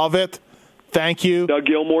 Love it. Thank you. Doug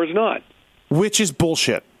Gilmour's not. Which is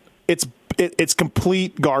bullshit. It's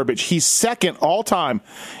complete garbage. He's second all time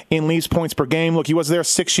in Leafs points per game. Look, he was there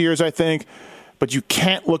 6 years, I think. But you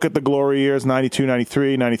can't look at the glory years, 92,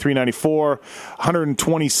 93, 93, 94,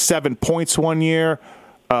 127 points one year.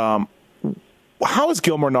 How is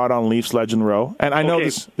Gilmour not on Leafs Legend Row? And I know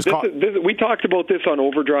we talked about this on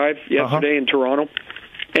Overdrive yesterday in Toronto.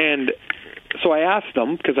 And so I asked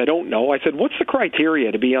them, because I don't know, I said, what's the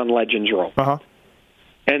criteria to be on Legends Row?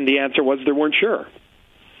 And the answer was they weren't sure.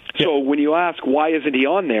 So when you ask, why isn't he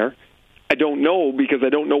on there, I don't know, because I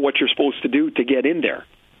don't know what you're supposed to do to get in there.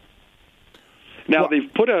 Now,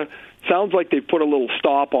 sounds like they've put a little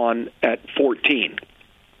stop on at 14.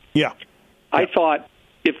 Yeah. I thought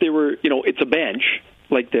if they were, it's a bench,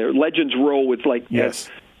 like the Legends Row is like, if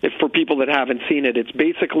for people that haven't seen it, it's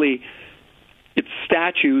basically, it's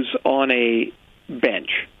statues on a bench,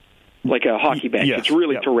 like a hockey bench. Yes. It's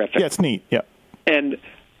really terrific. Yeah, it's neat. Yeah. And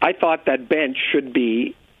I thought that bench should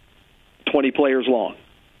be 20 players long,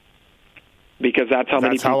 because that's how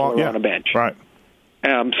many people are on a bench. Right.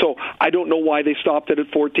 So I don't know why they stopped it at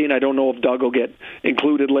 14. I don't know if Doug will get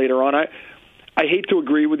included later on. I hate to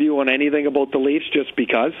agree with you on anything about the Leafs just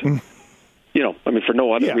because, for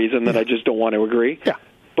no other reason than I just don't want to agree. Yeah.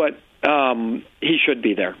 But he should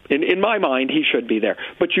be there. In my mind, he should be there.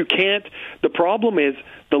 But you can't. The problem is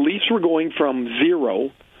the Leafs were going from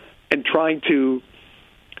zero and trying to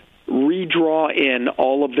redraw in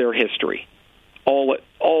all of their history, all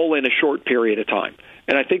in a short period of time.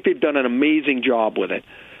 And I think they've done an amazing job with it.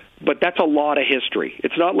 But that's a lot of history.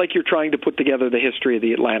 It's not like you're trying to put together the history of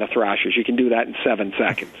the Atlanta Thrashers. You can do that in 7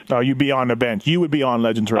 seconds. Oh, you'd be on the bench. You would be on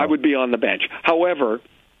Legends Row. I would be on the bench. However,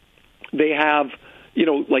 they have,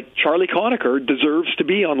 like Charlie Conacher deserves to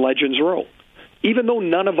be on Legends Row, even though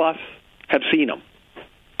none of us have seen him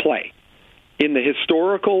play. In the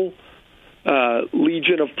historical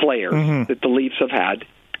legion of players that the Leafs have had,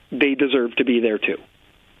 they deserve to be there too.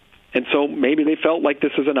 And so maybe they felt like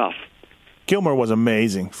this is enough. Gilmore was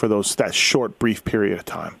amazing for that short, brief period of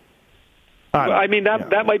time.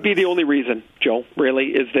 That might be the only reason, Joe, really,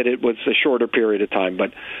 is that it was a shorter period of time.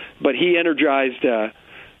 But he energized, a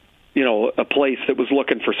place that was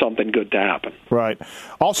looking for something good to happen. Right.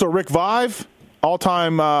 Also, Rick Vive,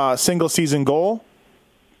 all-time single-season goal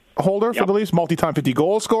holder for the Leafs, multi-time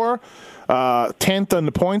 50-goal scorer, 10th in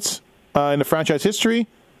the points in the franchise history.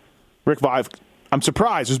 Rick Vive, I'm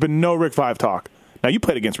surprised there's been no Rick Vive talk. Now, you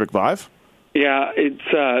played against Rick Vive. Yeah, it's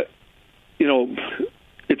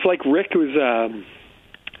it's like Rick was.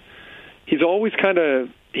 He's always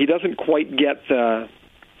he doesn't quite get the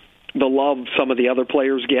love some of the other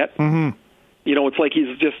players get. Mm-hmm. It's like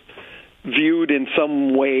he's just viewed in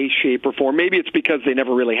some way, shape, or form. Maybe it's because they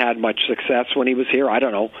never really had much success when he was here. I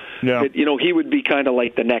don't know. Yeah. But, he would be kind of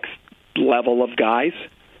like the next level of guys,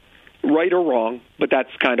 right or wrong. But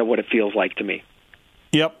that's kind of what it feels like to me.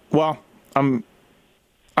 Yep. Well, I'm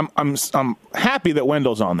happy that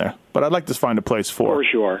Wendell's on there, but I'd like to find a place for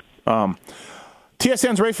sure.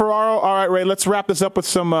 TSN's Ray Ferraro. All right, Ray, let's wrap this up with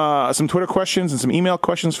some Twitter questions and some email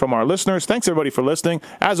questions from our listeners. Thanks, everybody, for listening.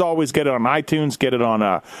 As always, get it on iTunes, get it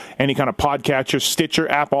on any kind of podcatcher, Stitcher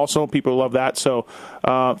app also. People love that. So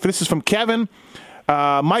this is from Kevin.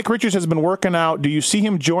 Mike Richards has been working out. Do you see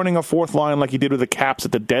him joining a fourth line like he did with the Caps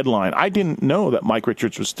at the deadline? I didn't know that Mike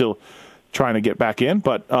Richards was still trying to get back in,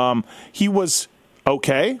 but he was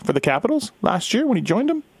okay for the Capitals last year when he joined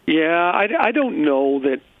them? Yeah, I don't know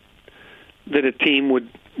that a team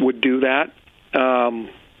would do that.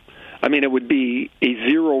 It would be a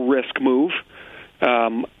zero-risk move.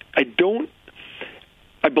 I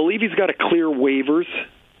believe he's got to clear waivers,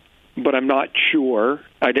 but I'm not sure.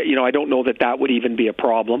 I don't know that would even be a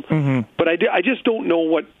problem. Mm-hmm. But I just don't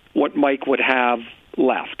know what Mike would have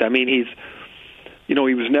left. He's he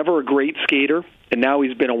was never a great skater, and now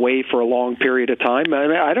he's been away for a long period of time.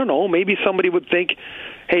 I don't know. Maybe somebody would think,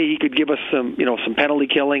 hey, he could give us some penalty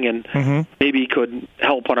killing, and maybe he could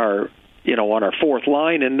help on our fourth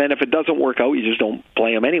line. And then if it doesn't work out, you just don't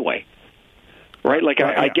play him anyway, right?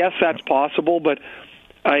 I guess that's possible, but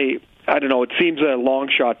I don't know. It seems a long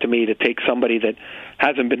shot to me to take somebody that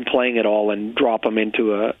hasn't been playing at all and drop him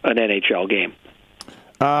into an NHL game.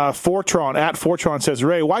 Fortron says,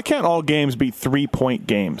 Ray, why can't all games be 3-point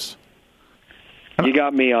games? You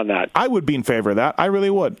got me on that. I would be in favor of that. I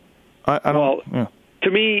really would.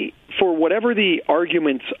 To me, for whatever the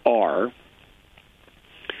arguments are,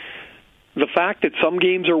 the fact that some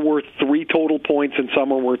games are worth 3 total points and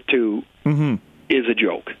some are worth 2 is a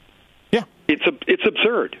joke. Yeah. It's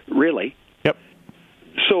absurd, really. Yep.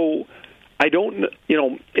 So I don't,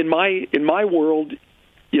 in my world,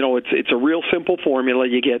 it's a real simple formula.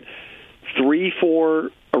 You get 3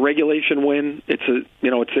 for a regulation win.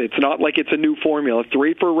 It's not like it's a new formula.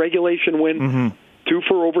 3 for a regulation win, 2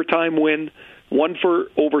 for overtime win, 1 for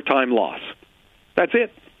overtime loss. That's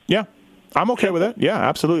it. Yeah, I'm okay with it. Yeah,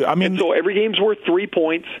 absolutely. And so every game's worth 3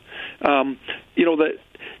 points. That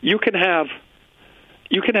you can have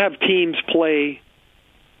teams play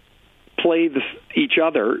each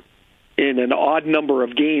other in an odd number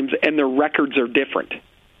of games, and their records are different.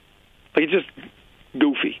 It's just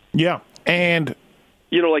goofy. Yeah, and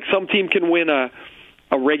like some team can win a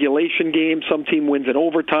regulation game, some team wins in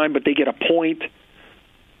overtime, but they get a point.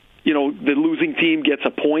 The losing team gets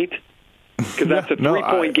a point because that's a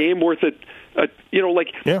 3-point game worth it.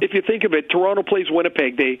 If you think of it, Toronto plays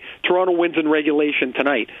Winnipeg. Toronto wins in regulation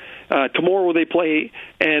tonight. Tomorrow they play,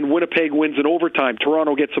 and Winnipeg wins in overtime.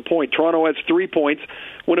 Toronto gets a point. Toronto has 3 points.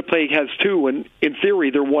 Winnipeg has 2, and in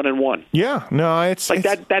theory they're 1-1. Yeah, no, it's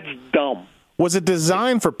that. That's dumb. Was it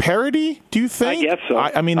designed for parity, do you think? I guess so.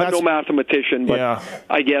 I'm no mathematician, but yeah.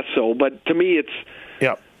 I guess so. But to me, it's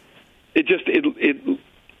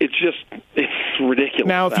ridiculous.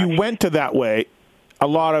 Now, if you went to that way, a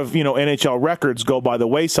lot of NHL records go by the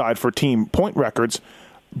wayside for team point records.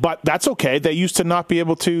 But that's okay. They used to not be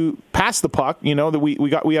able to pass the puck. You know that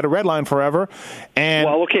we had a red line forever. And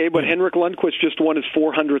well, okay, but Henrik Lundqvist just won his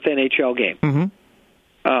 400th NHL game.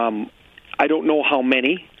 Mm-hmm. I don't know how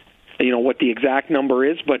many, what the exact number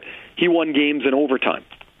is, but he won games in overtime.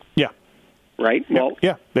 Yeah. Right. Yeah. Well,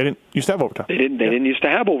 yeah, they didn't used to have overtime. They didn't used to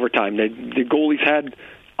have overtime. The goalies had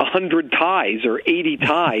 100 ties or 80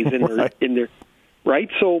 ties in their right.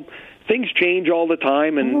 So things change all the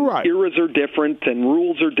time, and eras are different, and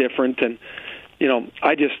rules are different, and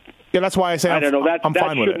that's why I say I don't know. I'm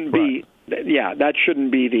fine with shouldn't it. be that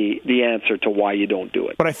shouldn't be the answer to why you don't do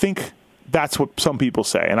it. But I think that's what some people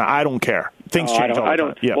say, and I don't care. Things change all the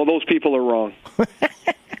time. Yeah. Well, those people are wrong.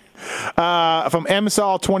 From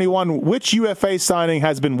MSL 21, which UFA signing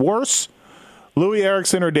has been worse, Louis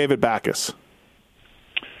Eriksson or David Backes?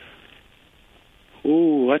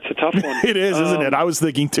 Ooh, that's a tough one. It is, isn't it? I was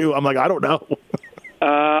thinking too. I'm like, I don't know.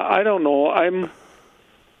 I don't know. I'm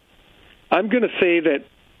going to say that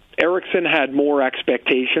Eriksson had more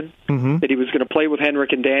expectation that he was going to play with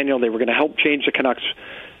Henrik and Daniel. They were going to help change the Canucks'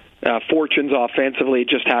 fortunes offensively. It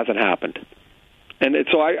just hasn't happened. And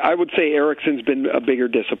so I would say Eriksson's been a bigger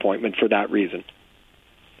disappointment for that reason.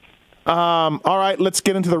 All right, let's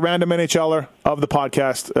get into the random NHLer of the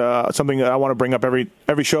podcast, something that I want to bring up every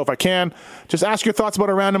show if I can. Just ask your thoughts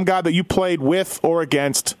about a random guy that you played with or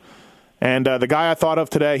against. And the guy I thought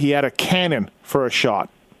of today, he had a cannon for a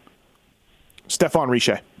shot. Stéphane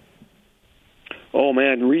Richer. Oh,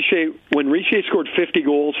 man, when Richer scored 50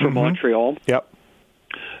 goals for Montreal, yep.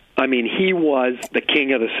 I mean, he was the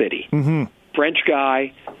king of the city. Mm-hmm. French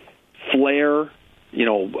guy, flair,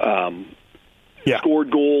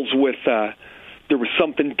 scored goals with there was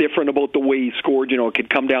something different about the way he scored. It could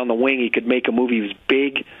come down the wing, he could make a move. He was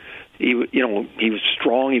big, he was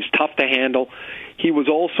strong, he was tough to handle. He was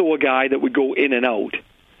also a guy that would go in and out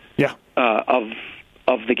of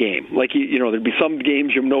the game. Like there'd be some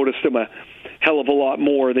games you noticed him a hell of a lot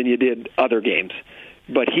more than you did other games.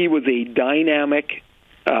 But he was a dynamic.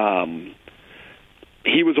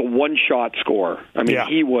 He was a one-shot scorer. I mean,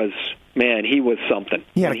 he was something.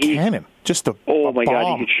 He had a cannon. Just a my bomb.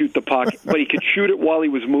 God, he could shoot the puck, but he could shoot it while he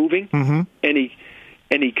was moving, and he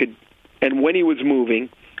could. And when he was moving,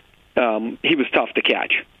 he was tough to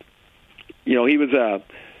catch. He was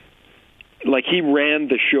he ran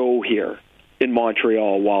the show here in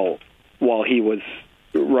Montreal while he was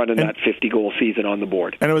running that 50-goal season on the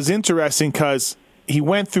board. And it was interesting because he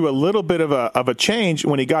went through a little bit of a change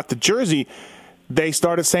when he got to Jersey. They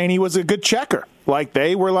started saying he was a good checker. Like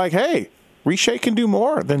they were like, hey, Richer can do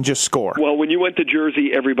more than just score. Well, when you went to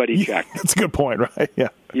Jersey, everybody checked. That's a good point, right? Yeah.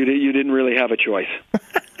 You didn't really have a choice.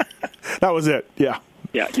 That was it, yeah.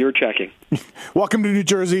 Yeah, you're checking. Welcome to New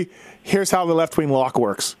Jersey. Here's how the left wing lock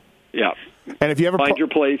works. Yeah. And if you ever find your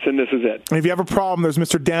place, and this is it. And if you have a problem, there's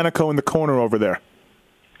Mr. Danico in the corner over there.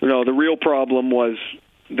 No, the real problem was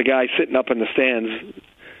the guy sitting up in the stands,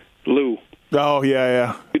 Lou. Oh,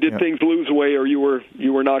 yeah. You did things Lou's way, or you were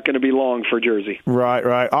not going to be long for Jersey. Right.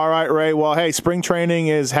 All right, Ray. Well, hey, spring training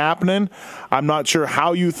is happening. I'm not sure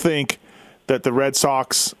how you think that the Red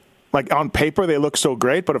Sox, like on paper, they look so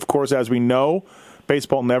great, but of course, as we know,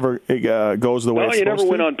 baseball never goes the way it's supposed to. Well, you never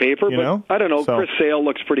win on paper, but I don't know. So, Chris Sale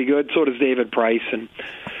looks pretty good. So does David Price, and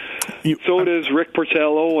so does Rick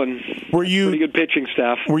Porcello, and pretty good pitching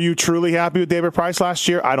staff. Were you truly happy with David Price last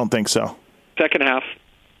year? I don't think so. Second half.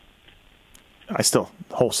 The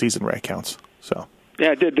whole season, Ray, counts. So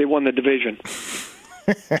yeah, it did. They won the division,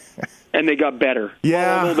 and they got better.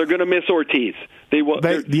 Yeah, well, they're going to miss Ortiz.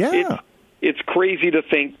 It's crazy to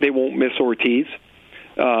think they won't miss Ortiz,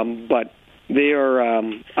 but they are.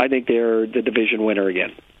 I think they're the division winner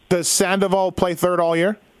again. Does Sandoval play third all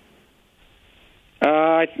year?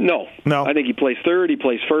 No. I think he plays third. He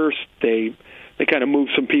plays first. They kind of move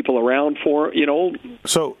some people around for.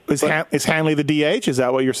 So is Hanley the DH? Is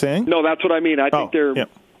that what you're saying? No, that's what I mean. I think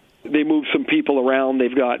they move some people around.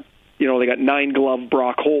 They've got they got 9-glove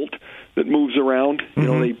Brock Holt that moves around.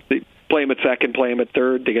 They play him at second, play him at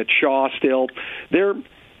third. They got Shaw still.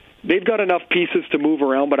 They've got enough pieces to move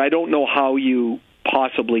around, but I don't know how you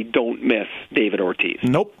possibly don't miss David Ortiz.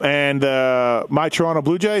 Nope. And my Toronto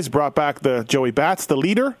Blue Jays brought back the Joey Bats, the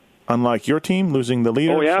leader, unlike your team losing the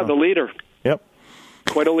leader. Oh, yeah, the leader. Yep.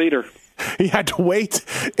 Quite a leader. He had to wait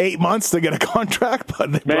 8 months to get a contract,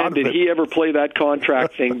 but did he ever play that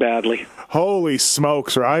contract thing badly? Holy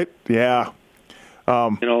smokes, right? Yeah.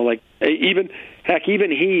 Even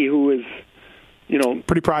he who is,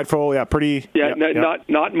 pretty prideful,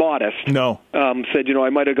 not modest. No. Said, I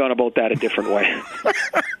might have gone about that a different way.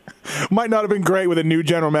 Might not have been great with a new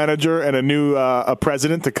general manager and a new a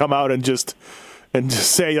president to come out and just and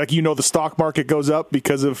just say, like, the stock market goes up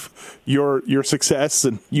because of your success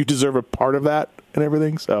and you deserve a part of that and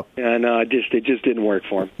everything. So yeah, no, it just didn't work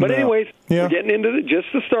for him. But anyways, yeah. We're getting into just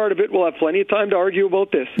the start of it. We'll have plenty of time to argue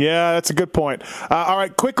about this. Yeah, that's a good point. All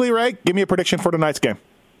right, quickly, Ray, give me a prediction for tonight's game.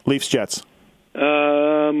 Leafs Jets.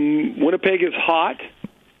 Winnipeg is hot.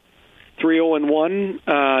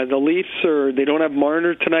 3-0-1. The Leafs they don't have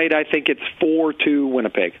Marner tonight. I think it's 4-2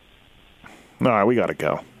 Winnipeg. All right, we got to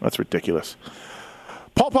go. That's ridiculous.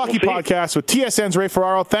 Paul Pocky Podcast with TSN's Ray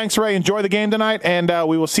Ferraro. Thanks, Ray. Enjoy the game tonight, and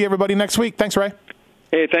we will see everybody next week. Thanks, Ray.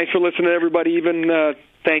 Hey, thanks for listening, everybody. Even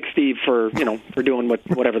thanks, Steve, for doing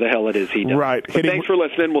whatever the hell it is he does. Right. Thanks for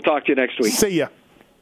listening. We'll talk to you next week. See ya.